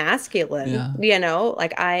suddenly masculine,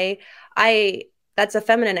 like I that's a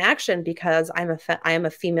feminine action because I am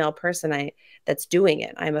a female person that's doing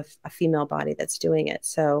it. I'm a female body that's doing it.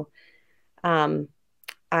 So I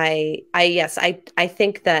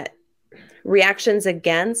think that reactions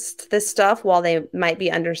against this stuff, while they might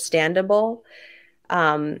be understandable,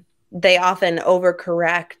 they often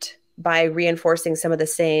overcorrect by reinforcing some of the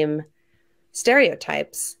same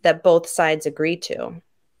stereotypes that both sides agree to.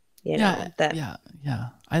 Yeah.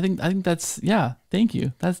 I think that's, thank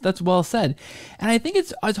you. That's well said. And I think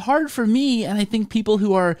it's hard for me, and I think people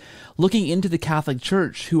who are looking into the Catholic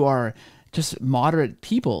Church, who are just moderate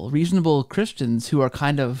people, reasonable Christians who are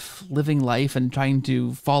kind of living life and trying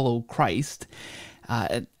to follow Christ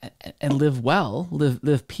and live well,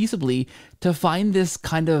 live peaceably, to find this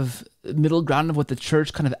kind of middle ground of what the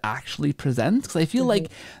church kind of actually presents. Because I feel like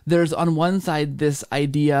there's on one side this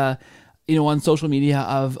idea, on social media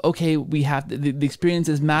of, okay, we have the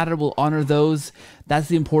experiences matter, we'll honor those, that's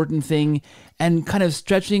the important thing, and kind of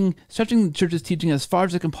stretching the church's teaching as far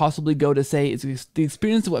as it can possibly go to say it's the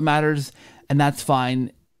experience of what matters, and that's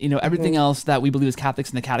fine. Everything else that we believe as Catholics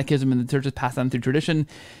in the Catechism and the Church has passed down through tradition,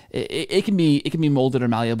 it can be molded or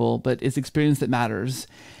malleable, but it's experience that matters,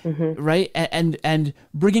 right? And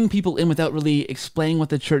bringing people in without really explaining what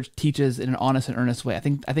the Church teaches in an honest and earnest way. I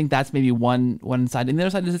think that's maybe one side, and the other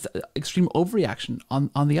side is this extreme overreaction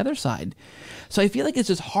on the other side. So I feel like it's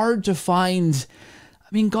just hard to find.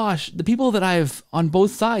 I mean, gosh, the people that I've on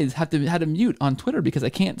both sides had to mute on Twitter because I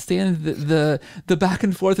can't stand the back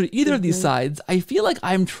and forth with either of these sides. I feel like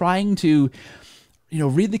I'm trying to,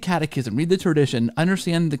 read the catechism, read the tradition,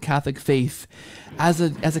 understand the Catholic faith as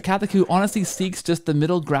a Catholic who honestly seeks just the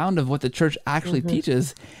middle ground of what the church actually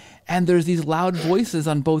teaches. And there's these loud voices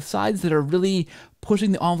on both sides that are really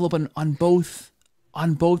pushing the envelope on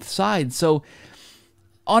both sides. So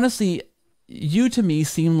honestly, you to me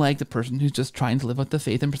seem like the person who's just trying to live out the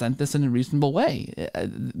faith and present this in a reasonable way. I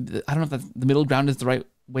don't know if that's, the middle ground is the right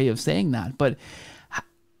way of saying that, but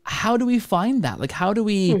how do we find that? Like, how do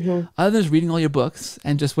we, other than just reading all your books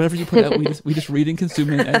and just whatever you put out, we just read and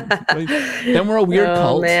consume it. And, then we're a weird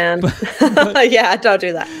cult. Man. But, yeah, don't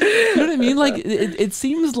do that. You know what I mean? Like, it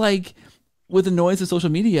seems like with the noise of social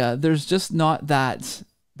media, there's just not that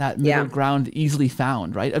middle ground easily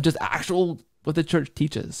found, right? Of just actual what the church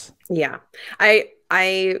teaches. Yeah.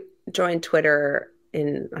 I joined Twitter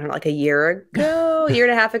in, I don't know, like a year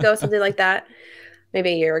and a half ago, something like that.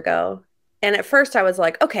 Maybe a year ago. And at first I was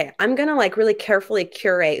like, okay, I'm going to like really carefully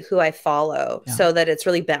curate who I follow so that it's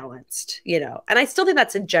really balanced, and I still think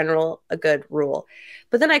that's in general a good rule.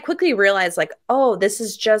 But then I quickly realized like, oh, this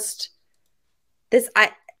is just this.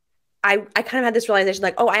 I kind of had this realization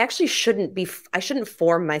like, oh, I actually shouldn't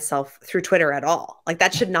form myself through Twitter at all. Like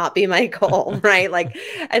that should not be my goal. Right. Like,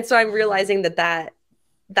 and so I'm realizing that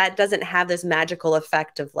doesn't have this magical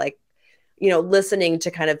effect of like, listening to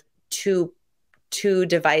kind of two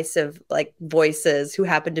divisive like voices who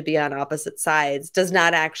happen to be on opposite sides does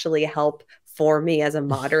not actually help form me as a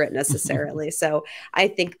moderate necessarily. So I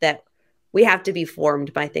think that we have to be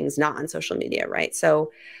formed by things not on social media, right?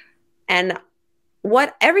 So, and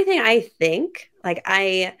everything I think, like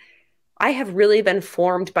I have really been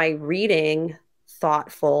formed by reading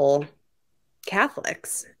thoughtful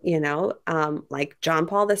Catholics, like John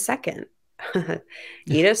Paul II.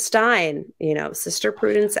 Edith Stein, Sister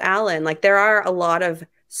Prudence Allen. Like there are a lot of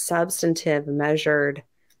substantive, measured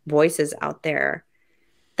voices out there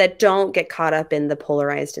that don't get caught up in the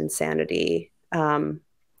polarized insanity. Because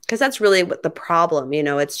that's really what the problem,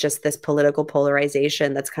 it's just this political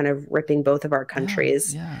polarization that's kind of ripping both of our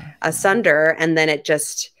countries asunder. And then it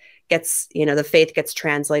just gets, the faith gets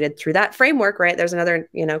translated through that framework, right? There's another,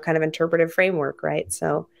 kind of interpretive framework, right?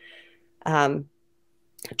 So,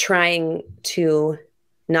 trying to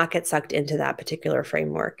not get sucked into that particular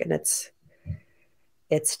framework. And it's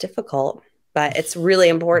difficult, but it's really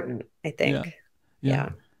important, I think. Yeah,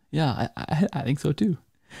 I think so too.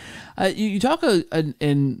 You talk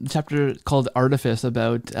in the chapter called Artifice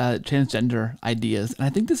about transgender ideas. And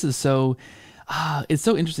I think this is so, it's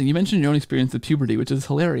so interesting. You mentioned your own experience with puberty, which is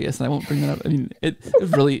hilarious. And I won't bring that up. I mean, it's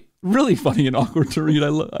really, really funny and awkward to read. I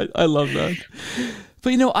love that.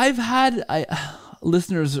 But, I've had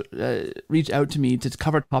listeners reach out to me to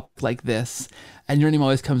cover a topic like this, and your name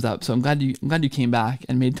always comes up. So I'm glad you came back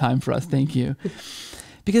and made time for us. Thank you.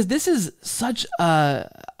 Because this is such a,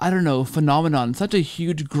 phenomenon, such a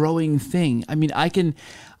huge growing thing. I mean, I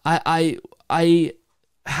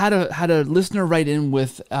had a listener write in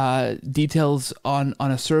with details on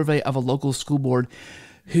a survey of a local school board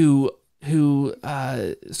who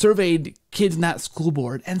surveyed kids in that school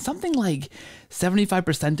board, and something like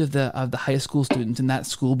 75% of the high school students in that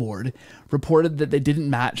school board reported that they didn't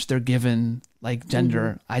match their given like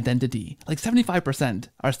gender identity. Like 75%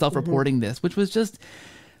 are self-reporting this, which was just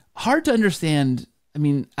hard to understand. I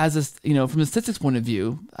mean, as a, from a statistics point of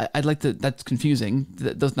view, I'd like to, that's confusing.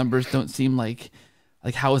 Those numbers don't seem like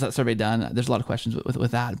how was that survey done? There's a lot of questions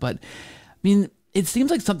with that, but I mean, it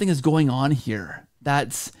seems like something is going on here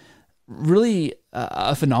that's really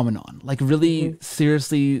a phenomenon, like really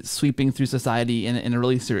seriously sweeping through society in a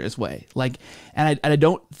really serious way. Like, and I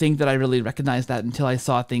don't think that I really recognized that until I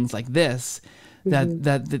saw things like this, that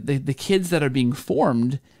the kids that are being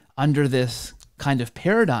formed under this kind of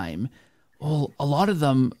paradigm, well, a lot of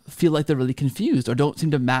them feel like they're really confused or don't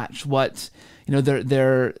seem to match what,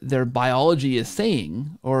 their biology is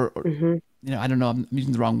saying, or I don't know, I'm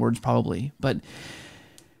using the wrong words probably, but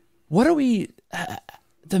what are we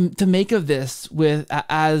to make of this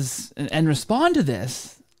and respond to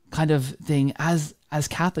this kind of thing as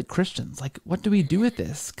Catholic Christians? Like, what do we do with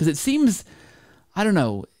this? Because it seems, I don't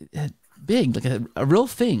know, big, like a real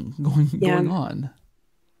thing going on.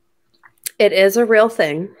 It is a real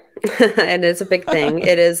thing. And it's a big thing.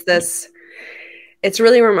 It's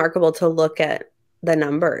really remarkable to look at the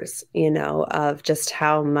numbers, of just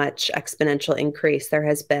how much exponential increase there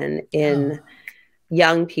has been in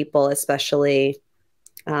young people, especially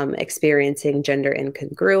experiencing gender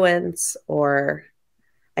incongruence or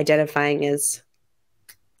identifying as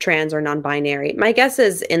trans or non-binary. My guess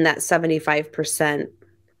is in that 75%,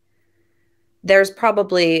 there's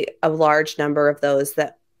probably a large number of those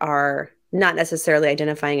that are not necessarily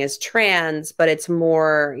identifying as trans, but it's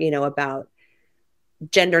more, about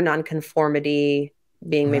gender nonconformity,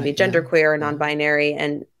 being maybe genderqueer or non-binary,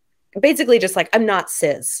 and basically just like, I'm not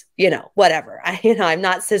cis, whatever. I'm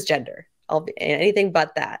not cisgender. I'll be anything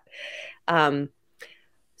but that.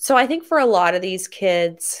 So I think for a lot of these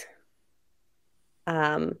kids,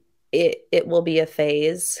 it will be a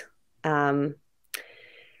phase.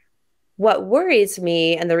 What worries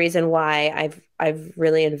me, and the reason why I've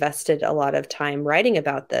really invested a lot of time writing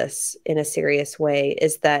about this in a serious way,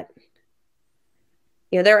 is that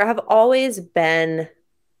there have always been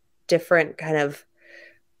different kind of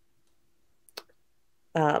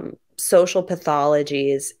social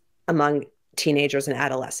pathologies among teenagers and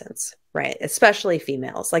adolescents, right? Especially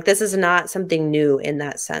females. Like, this is not something new in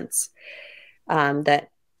that sense. That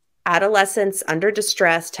adolescents under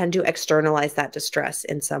distress tend to externalize that distress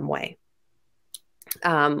in some way.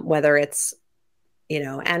 Whether it's,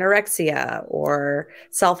 anorexia or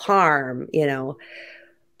self-harm,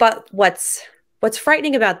 But what's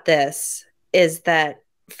frightening about this is that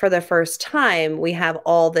for the first time, we have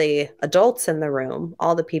all the adults in the room,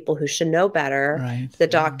 all the people who should know better, right, the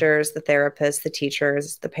doctors, the therapists, the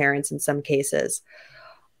teachers, the parents in some cases,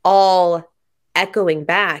 all echoing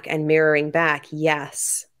back and mirroring back,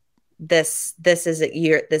 yes, this is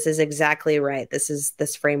exactly right.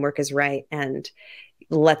 This framework is right. And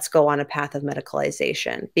let's go on a path of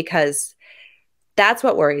medicalization, because that's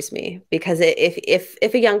what worries me. Because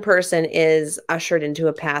if a young person is ushered into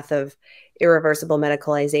a path of irreversible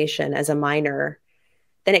medicalization as a minor,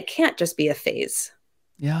 then it can't just be a phase.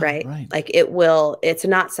 Yeah, right. Like, it's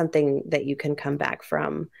not something that you can come back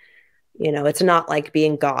from. It's not like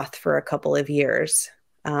being goth for a couple of years.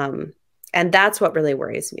 And that's what really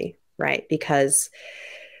worries me, right? Because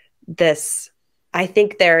I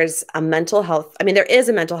think there's a mental health, there is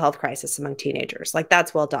a mental health crisis among teenagers. Like,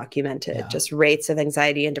 that's well documented. Yeah. Just rates of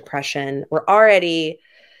anxiety and depression were already,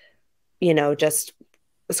 just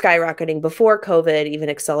skyrocketing before COVID even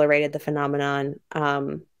accelerated the phenomenon.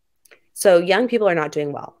 So young people are not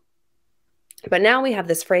doing well. But now we have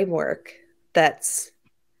this framework that's,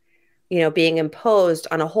 being imposed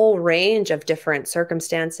on a whole range of different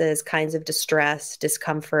circumstances, kinds of distress,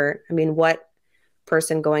 discomfort. What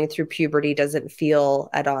person going through puberty doesn't feel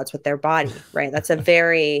at odds with their body, right? That's a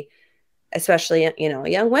very, especially,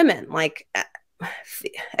 young women, like,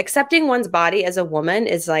 accepting one's body as a woman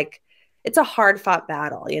is like, it's a hard fought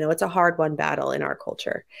battle, it's a hard won battle in our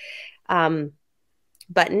culture.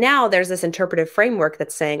 But now there's this interpretive framework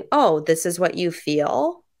that's saying, oh, this is what you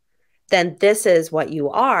feel, then this is what you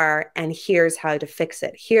are, and here's how to fix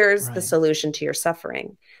it. Here's the solution to your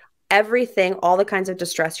suffering. Everything, all the kinds of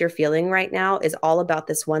distress you're feeling right now is all about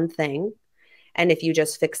this one thing. And if you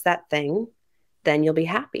just fix that thing, then you'll be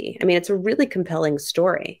happy. It's a really compelling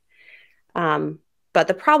story. But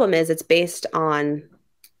the problem is it's based on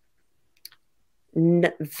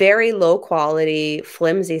very low quality,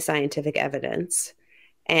 flimsy scientific evidence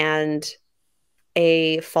and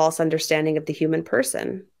a false understanding of the human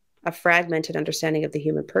person, a fragmented understanding of the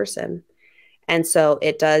human person. And so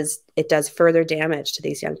it does further damage to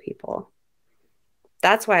these young people.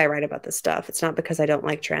 That's why I write about this stuff. It's not because I don't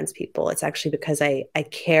like trans people. It's actually because I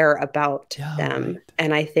care about them. Right.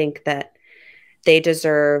 And I think that they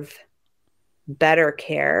deserve better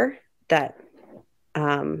care that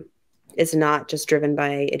is not just driven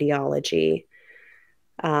by ideology.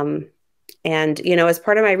 And, as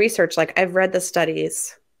part of my research, like, I've read the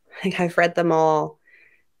studies, like, I've read them all.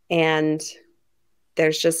 And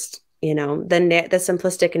there's just, the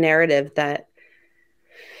simplistic narrative that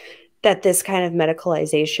this kind of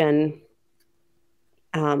medicalization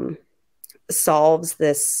solves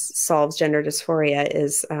gender dysphoria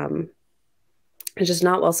is just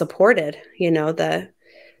not well supported. The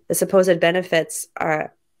supposed benefits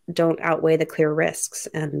don't outweigh the clear risks,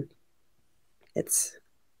 and it's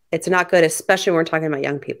not good, especially when we're talking about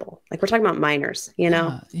young people. Like, we're talking about minors,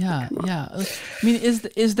 Yeah.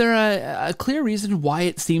 Is there a clear reason why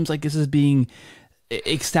it seems like this is being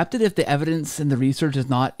accepted if the evidence and the research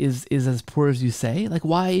is as poor as you say? Like,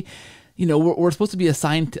 why? We're supposed to be a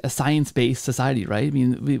science-based society, right?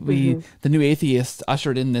 We the new atheists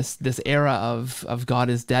ushered in this era of God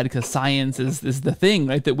is dead because science is the thing,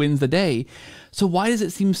 right, that wins the day. So why does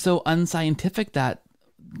it seem so unscientific? That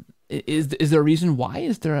is there a reason why?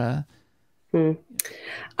 Is there a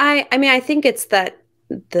I think it's that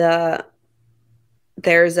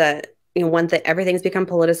there's a one thing, everything's become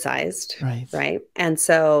politicized, right? And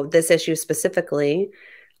so this issue specifically,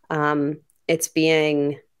 it's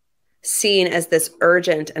being seen as this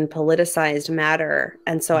urgent and politicized matter.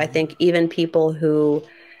 And so I think even people who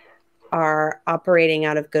are operating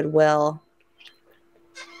out of goodwill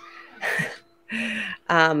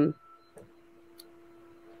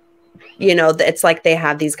it's like they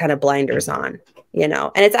have these kind of blinders on,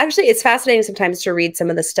 and it's fascinating sometimes to read some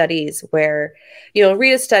of the studies where you'll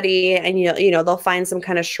read a study and they'll find some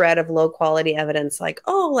kind of shred of low quality evidence, like,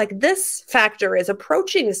 oh, like this factor is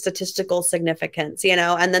approaching statistical significance,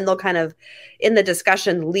 and then they'll kind of in the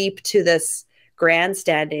discussion leap to this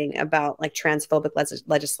grandstanding about like transphobic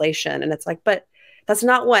legislation. And it's like, but that's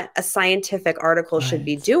not what a scientific article should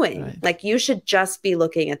be doing. Right. Like, you should just be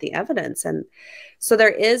looking at the evidence. And so there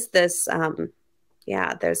is this,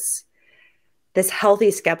 there's this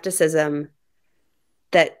healthy skepticism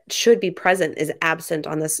that should be present is absent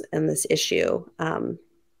on this issue.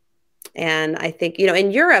 And I think,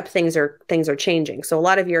 in Europe, things are changing. So a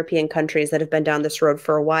lot of European countries that have been down this road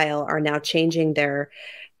for a while are now changing their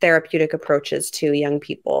therapeutic approaches to young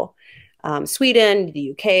people. Sweden,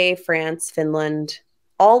 the UK, France, Finland,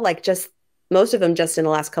 all most of them just in the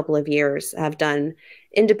last couple of years have done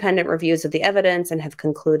independent reviews of the evidence and have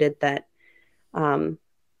concluded that,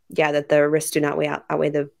 that the risks do not outweigh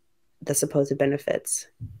the supposed benefits,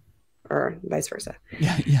 or vice versa.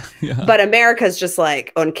 Yeah. But America's just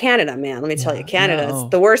like, in Canada, man, let me tell you, Canada's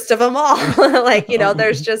the worst of them all.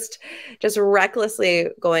 There's just recklessly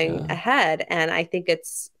going ahead. And I think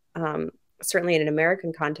it's, certainly in an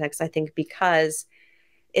American context, I think because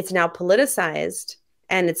it's now politicized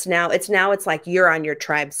and it's like you're on your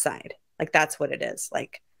tribe's side. Like, that's what it is.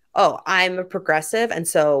 Like, oh, I'm a progressive, and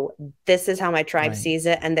so this is how my tribe sees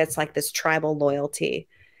it. And that's like this tribal loyalty.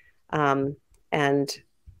 And,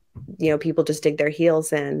 people just dig their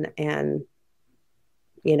heels in, and,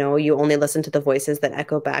 you only listen to the voices that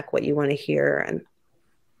echo back what you want to hear. And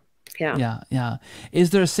Yeah.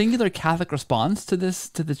 Is there a singular Catholic response to the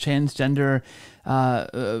transgender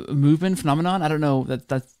movement phenomenon? I don't know.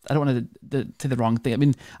 I don't want to say the wrong thing. I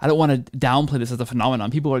mean, I don't want to downplay this as a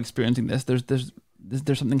phenomenon. People are experiencing this. There's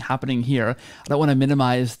something happening here. I don't want to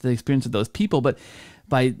minimize the experience of those people, but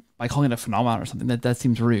by calling it a phenomenon or something, that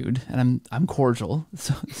seems rude, and I'm cordial.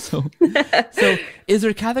 So is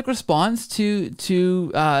there a Catholic response to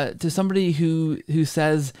somebody who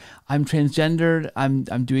says, I'm transgendered,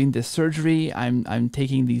 I'm doing this surgery, I'm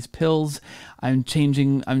taking these pills, I'm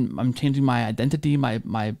changing my identity,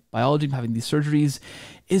 my biology, I'm having these surgeries?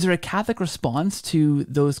 Is there a Catholic response to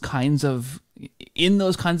those kinds of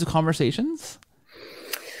conversations?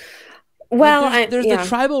 Well, there's the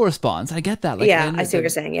tribal response. I get that. Like, I see what you're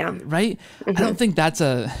saying. Yeah. Right. I don't think that's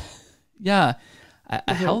a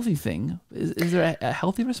healthy thing. Is there a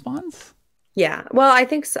healthy response? Yeah. Well, I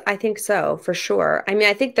think so for sure. I mean,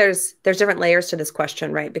 I think there's different layers to this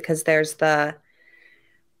question, right? Because there's like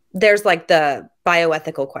the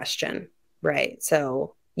bioethical question, right?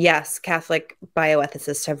 So yes, Catholic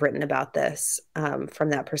bioethicists have written about this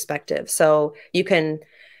from that perspective. So you can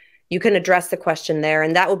address the question there,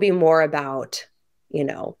 and that will be more about,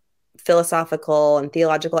 philosophical and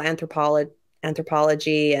theological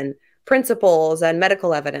anthropology and principles and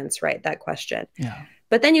medical evidence, right? That question. Yeah.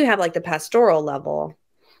 But then you have like the pastoral level,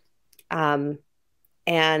 and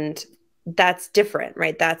that's different,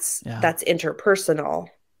 right? That's interpersonal,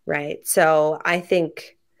 right? So I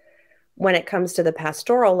think when it comes to the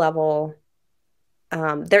pastoral level,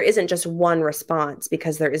 there isn't just one response,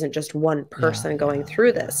 because there isn't just one person going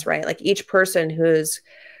through this, right? Like, each person who's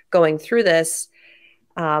going through this,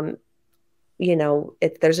 there's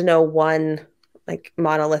no one like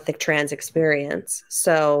monolithic trans experience.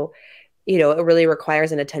 So, it really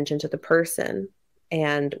requires an attention to the person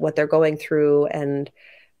and what they're going through. And,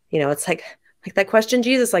 it's like that question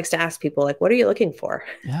Jesus likes to ask people, like, what are you looking for?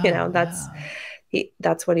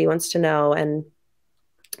 That's what he wants to know. And,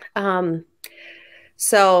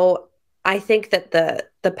 so I think that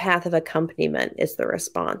the path of accompaniment is the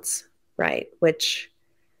response, right? Which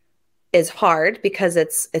is hard because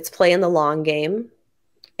it's playing the long game.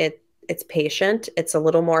 It's patient. It's a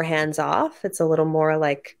little more hands off. It's a little more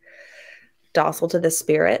like docile to the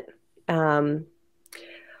Spirit, while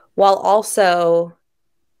also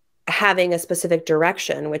having a specific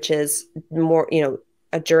direction, which is more,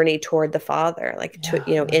 a journey toward the Father, like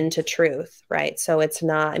into truth, right? So it's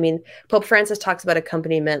not, I mean, Pope Francis talks about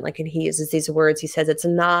accompaniment, like, and he uses these words. He says it's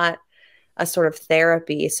not a sort of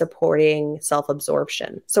therapy supporting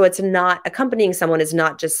self-absorption. So it's not, accompanying someone is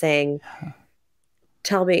not just saying,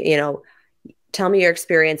 tell me your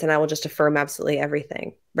experience and I will just affirm absolutely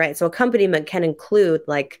everything, right? So accompaniment can include,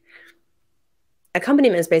 like,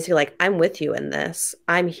 accompaniment is basically like, I'm with you in this,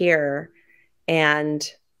 I'm here, and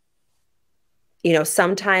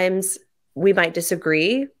sometimes we might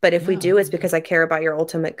disagree, but if we do, it's because I care about your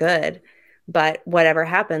ultimate good. But whatever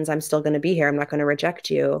happens, I'm still going to be here. I'm not going to reject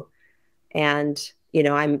you. And,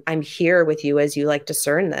 I'm here with you as you like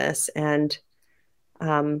discern this. And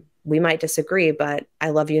we might disagree, but I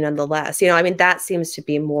love you nonetheless. I mean, that seems to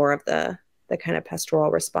be more of the kind of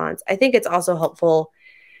pastoral response. I think it's also helpful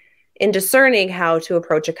in discerning how to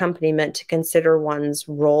approach accompaniment to consider one's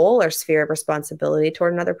role or sphere of responsibility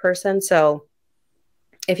toward another person. So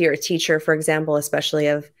if you're a teacher, for example, especially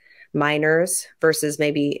of minors versus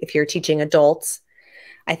maybe if you're teaching adults,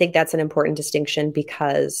 I think that's an important distinction,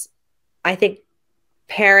 because I think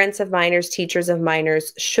parents of minors, teachers of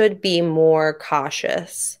minors should be more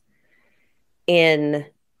cautious in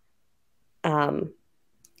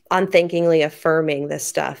unthinkingly affirming this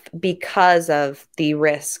stuff because of the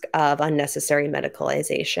risk of unnecessary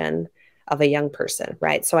medicalization of a young person,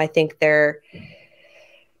 right? So I think the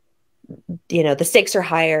stakes are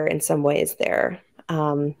higher in some ways there.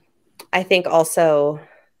 I think also,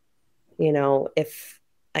 if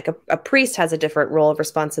like a priest has a different role of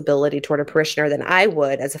responsibility toward a parishioner than I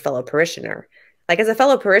would as a fellow parishioner. Like as a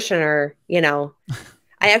fellow parishioner, I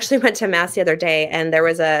actually went to mass the other day, and there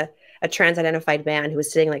was a trans-identified man who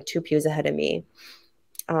was sitting like 2 pews ahead of me.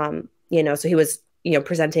 So he was,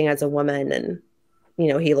 presenting as a woman, and,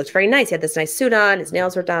 he looked very nice. He had this nice suit on, his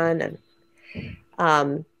nails were done.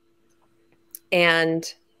 And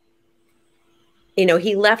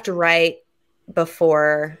he left right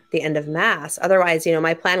before the end of mass. Otherwise,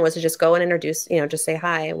 my plan was to just go and introduce, just say,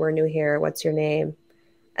 hi, we're new here. What's your name?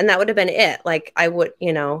 And that would have been it. Like I would,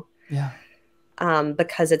 yeah.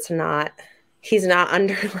 Because he's not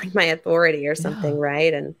under like my authority or something. Yeah.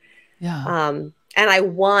 Right. And, yeah. And I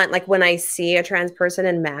want, like, when I see a trans person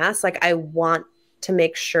in mass, like I want to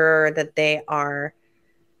make sure that they are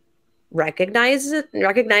recognized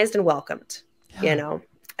and welcomed,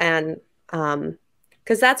 and,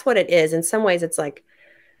 because that's what it is. In some ways, it's like,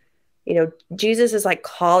 Jesus is like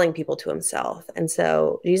calling people to himself. And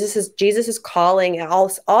so Jesus is calling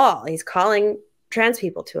all. He's calling trans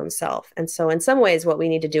people to himself. And so in some ways, what we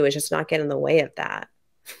need to do is just not get in the way of that,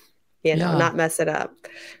 not mess it up.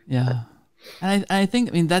 Yeah. And I think,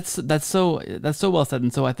 that's so well said,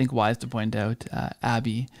 and so I think wise to point out,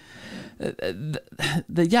 Abby, that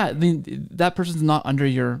person's not under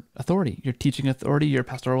your authority, your teaching authority, your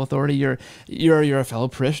pastoral authority. You're a fellow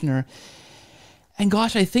parishioner, and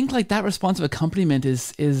gosh, I think like that responsive accompaniment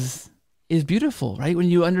is beautiful, right? When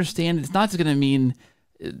you understand, it's not just going to mean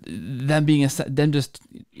them just.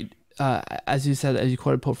 As you said, as you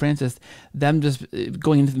quoted Pope Francis, them just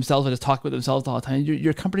going into themselves and just talking with themselves all the time. You're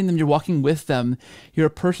accompanying them. You're walking with them. You're a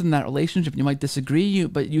person in that relationship. You might disagree,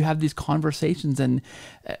 but you have these conversations and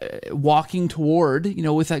walking toward,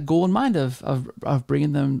 with that goal in mind of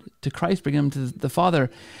bringing them to Christ, bringing them to the Father.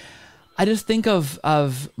 I just think of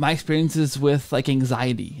my experiences with like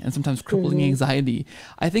anxiety and sometimes crippling anxiety.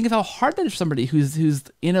 I think of how hard that is for somebody who's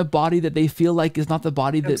in a body that they feel like is not the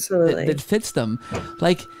body that fits them.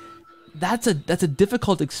 Like, that's a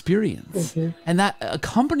difficult experience, and that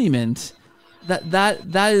accompaniment,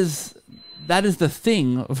 that is the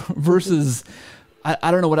thing versus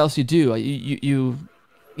I don't know what else you do. You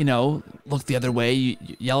look the other way. You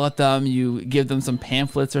yell at them. You give them some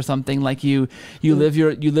pamphlets or something. Like you live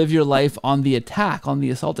your life on the attack, on the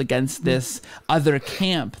assault against this other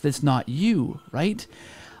camp that's not you, right?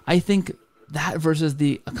 I think that versus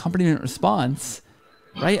the accompaniment response,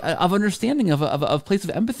 right, of understanding of place of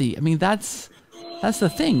empathy. That's the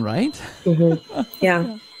thing, right?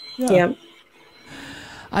 Yeah.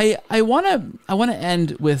 I want to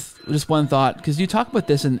end with just one thought, because you talk about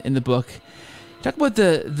this in the book. You talk about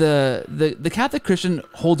the Catholic Christian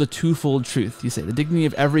holds a twofold truth. You say the dignity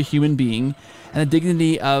of every human being and the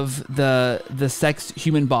dignity of the sex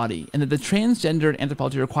human body, and that the transgendered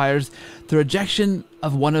anthropology requires the rejection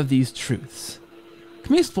of one of these truths.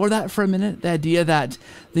 Can we explore that for a minute? The idea that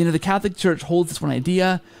the Catholic Church holds this one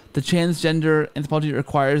idea, the transgender anthropology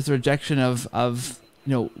requires the rejection of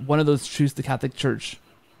one of those truths the Catholic Church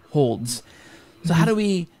holds. So how do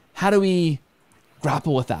we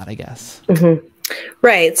grapple with that, I guess?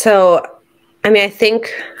 Right. So, I think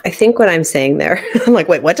what I'm saying there, I'm like,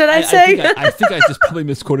 wait, what did I say? I think I just probably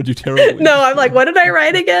misquoted you terribly. No, I'm like, what did I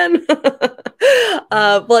write again?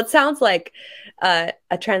 Well, it sounds like a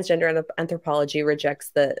transgender anthropology rejects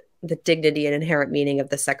the dignity and inherent meaning of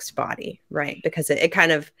the sex body, right? Because it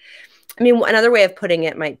kind of, another way of putting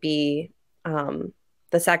it might be the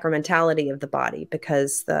sacramentality of the body,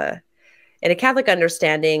 because in a Catholic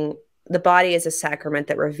understanding, the body is a sacrament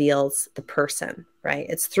that reveals the person, right?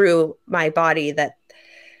 It's through my body that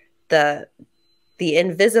the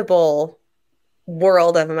invisible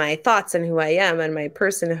world of my thoughts and who I am and my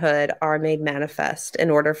personhood are made manifest in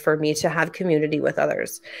order for me to have community with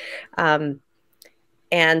others. And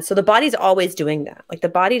so the body's always doing that. Like, the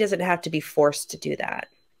body doesn't have to be forced to do that.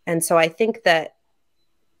 And so I think that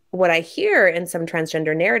what I hear in some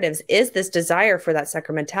transgender narratives is this desire for that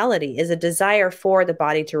sacramentality, is a desire for the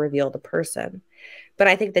body to reveal the person. But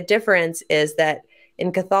I think the difference is that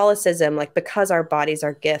in Catholicism, like, because our bodies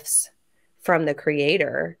are gifts from the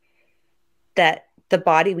Creator, that the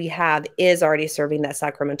body we have is already serving that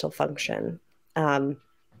sacramental function. And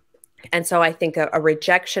so I think a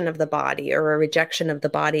rejection of the body, or a rejection of the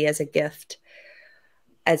body as a gift,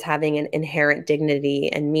 as having an inherent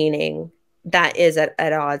dignity and meaning, that is at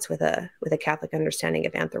odds with a Catholic understanding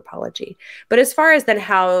of anthropology. But as far as then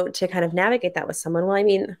how to kind of navigate that with someone, well, I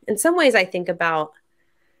mean, in some ways I think about,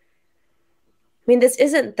 I mean, this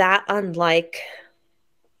isn't that unlike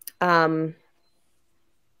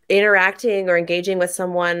interacting or engaging with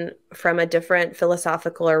someone from a different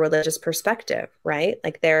philosophical or religious perspective, right?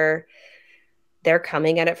 Like they're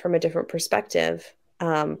coming at it from a different perspective.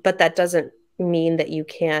 But that doesn't mean that you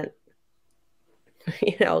can't,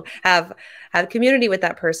 you know, have community with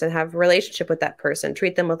that person, have relationship with that person,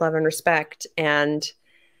 treat them with love and respect. And,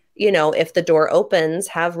 you know, if the door opens,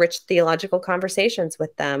 have rich theological conversations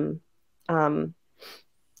with them.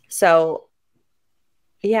 So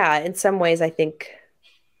yeah, in some ways, I think,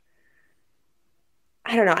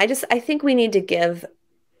 I don't know. I think we need to give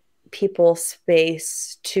people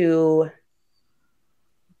space to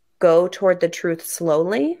go toward the truth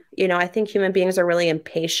slowly. You know, I think human beings are really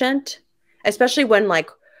impatient, especially when like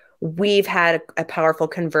we've had a powerful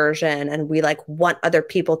conversion and we like want other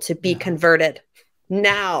people to be converted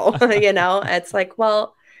now. You know, it's like,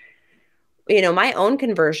 well, you know, my own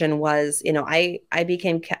conversion was, you know, I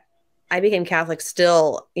became Catholic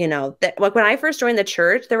still, you know, that like when I first joined the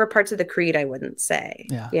church, there were parts of the creed I wouldn't say,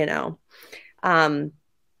 you know, and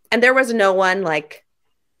there was no one like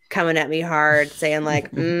coming at me hard saying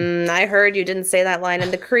like, I heard you didn't say that line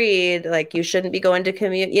in the creed. Like you shouldn't be going to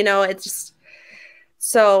communion, you know, it's just,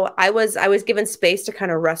 so I was given space to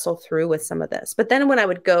kind of wrestle through with some of this. But then when I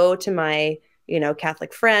would go to my, you know,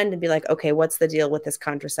 Catholic friend and be like, okay, what's the deal with this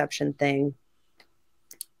contraception thing?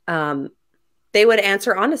 They would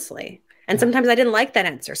answer honestly. And sometimes I didn't like that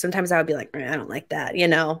answer. Sometimes I would be like, I don't like that. You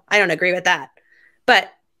know, I don't agree with that.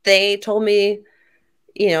 But they told me,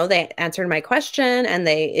 you know, they answered my question and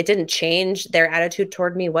it didn't change their attitude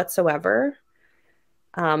toward me whatsoever.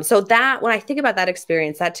 So that, when I think about that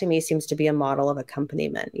experience, that to me seems to be a model of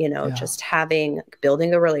accompaniment, you know, just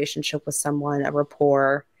building a relationship with someone, a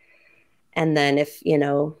rapport. And then if, you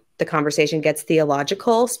know, the conversation gets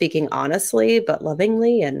theological, speaking honestly, but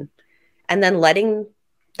lovingly, and then letting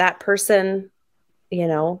that person, you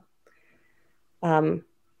know,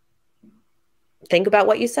 think about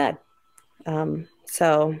what you said.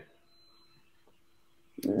 So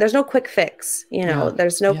there's no quick fix, you know,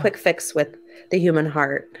 there's no quick fix with the human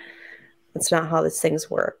heart. It's not how these things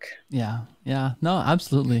work. Yeah. No,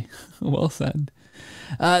 absolutely. Well said.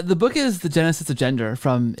 The book is The Genesis of Gender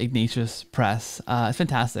from Ignatius Press. It's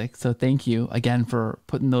fantastic. So thank you again for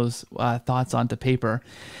putting those thoughts onto paper.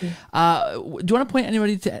 Do you want to point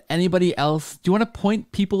anybody else? Do you want to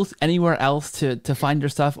point people anywhere else to find your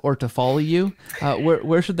stuff or to follow you?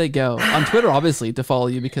 Where should they go? On Twitter, obviously, to follow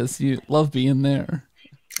you because you love being there.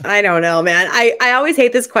 I don't know, man. I always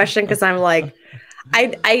hate this question because I'm like,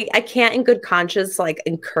 I can't in good conscience like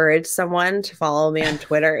encourage someone to follow me on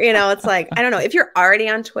Twitter. You know, it's like, I don't know, if you're already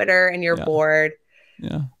on Twitter and you're bored,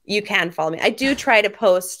 you can follow me. I do try to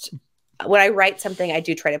post when I write something, I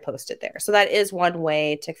do try to post it there. So that is one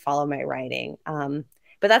way to follow my writing. But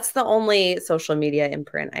that's the only social media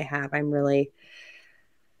imprint I have.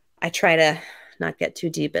 I try to not get too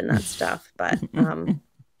deep in that stuff, but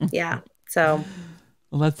yeah. So.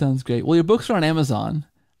 Well, that sounds great. Well, your books are on Amazon.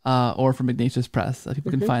 Or from Ignatius Press. People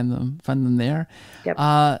can find them there. Yep.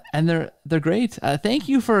 And they're great. Thank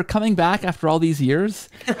you for coming back after all these years.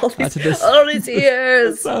 All these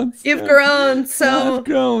years. You've grown. So I've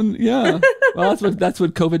grown. Yeah. Well, that's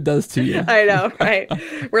what COVID does to you. I know, right?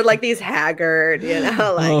 We're like these haggard, you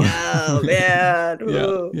know, like, oh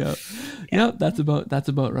man. Yeah. That's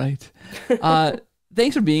about right.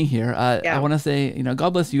 Thanks for being here. I want to say, you know,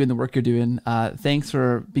 God bless you and the work you're doing. Thanks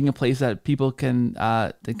for being a place that people can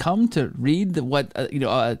come to read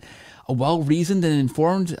a well-reasoned and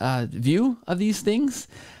informed view of these things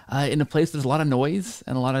in a place there's a lot of noise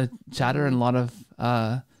and a lot of chatter and a lot of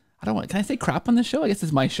can I say crap on the show? I guess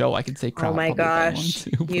it's my show. I can say crap. Oh my gosh.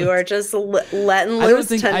 You are just letting loose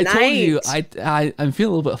tonight. I told you, I'm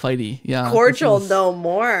feeling a little bit fighty. Yeah. Cordial no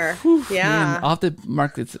more. Whew, man, I'll have to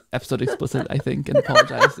mark this episode explicit, I think, and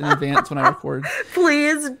apologize in advance when I record.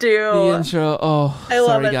 Please do. The intro. Oh, I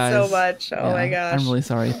love it so much. Oh my gosh. I'm really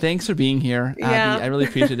sorry. Thanks for being here, Abby. I really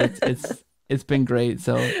appreciate it. It's been great.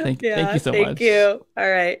 So thank you so much. Thank you. All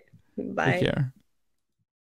right. Bye. Take care.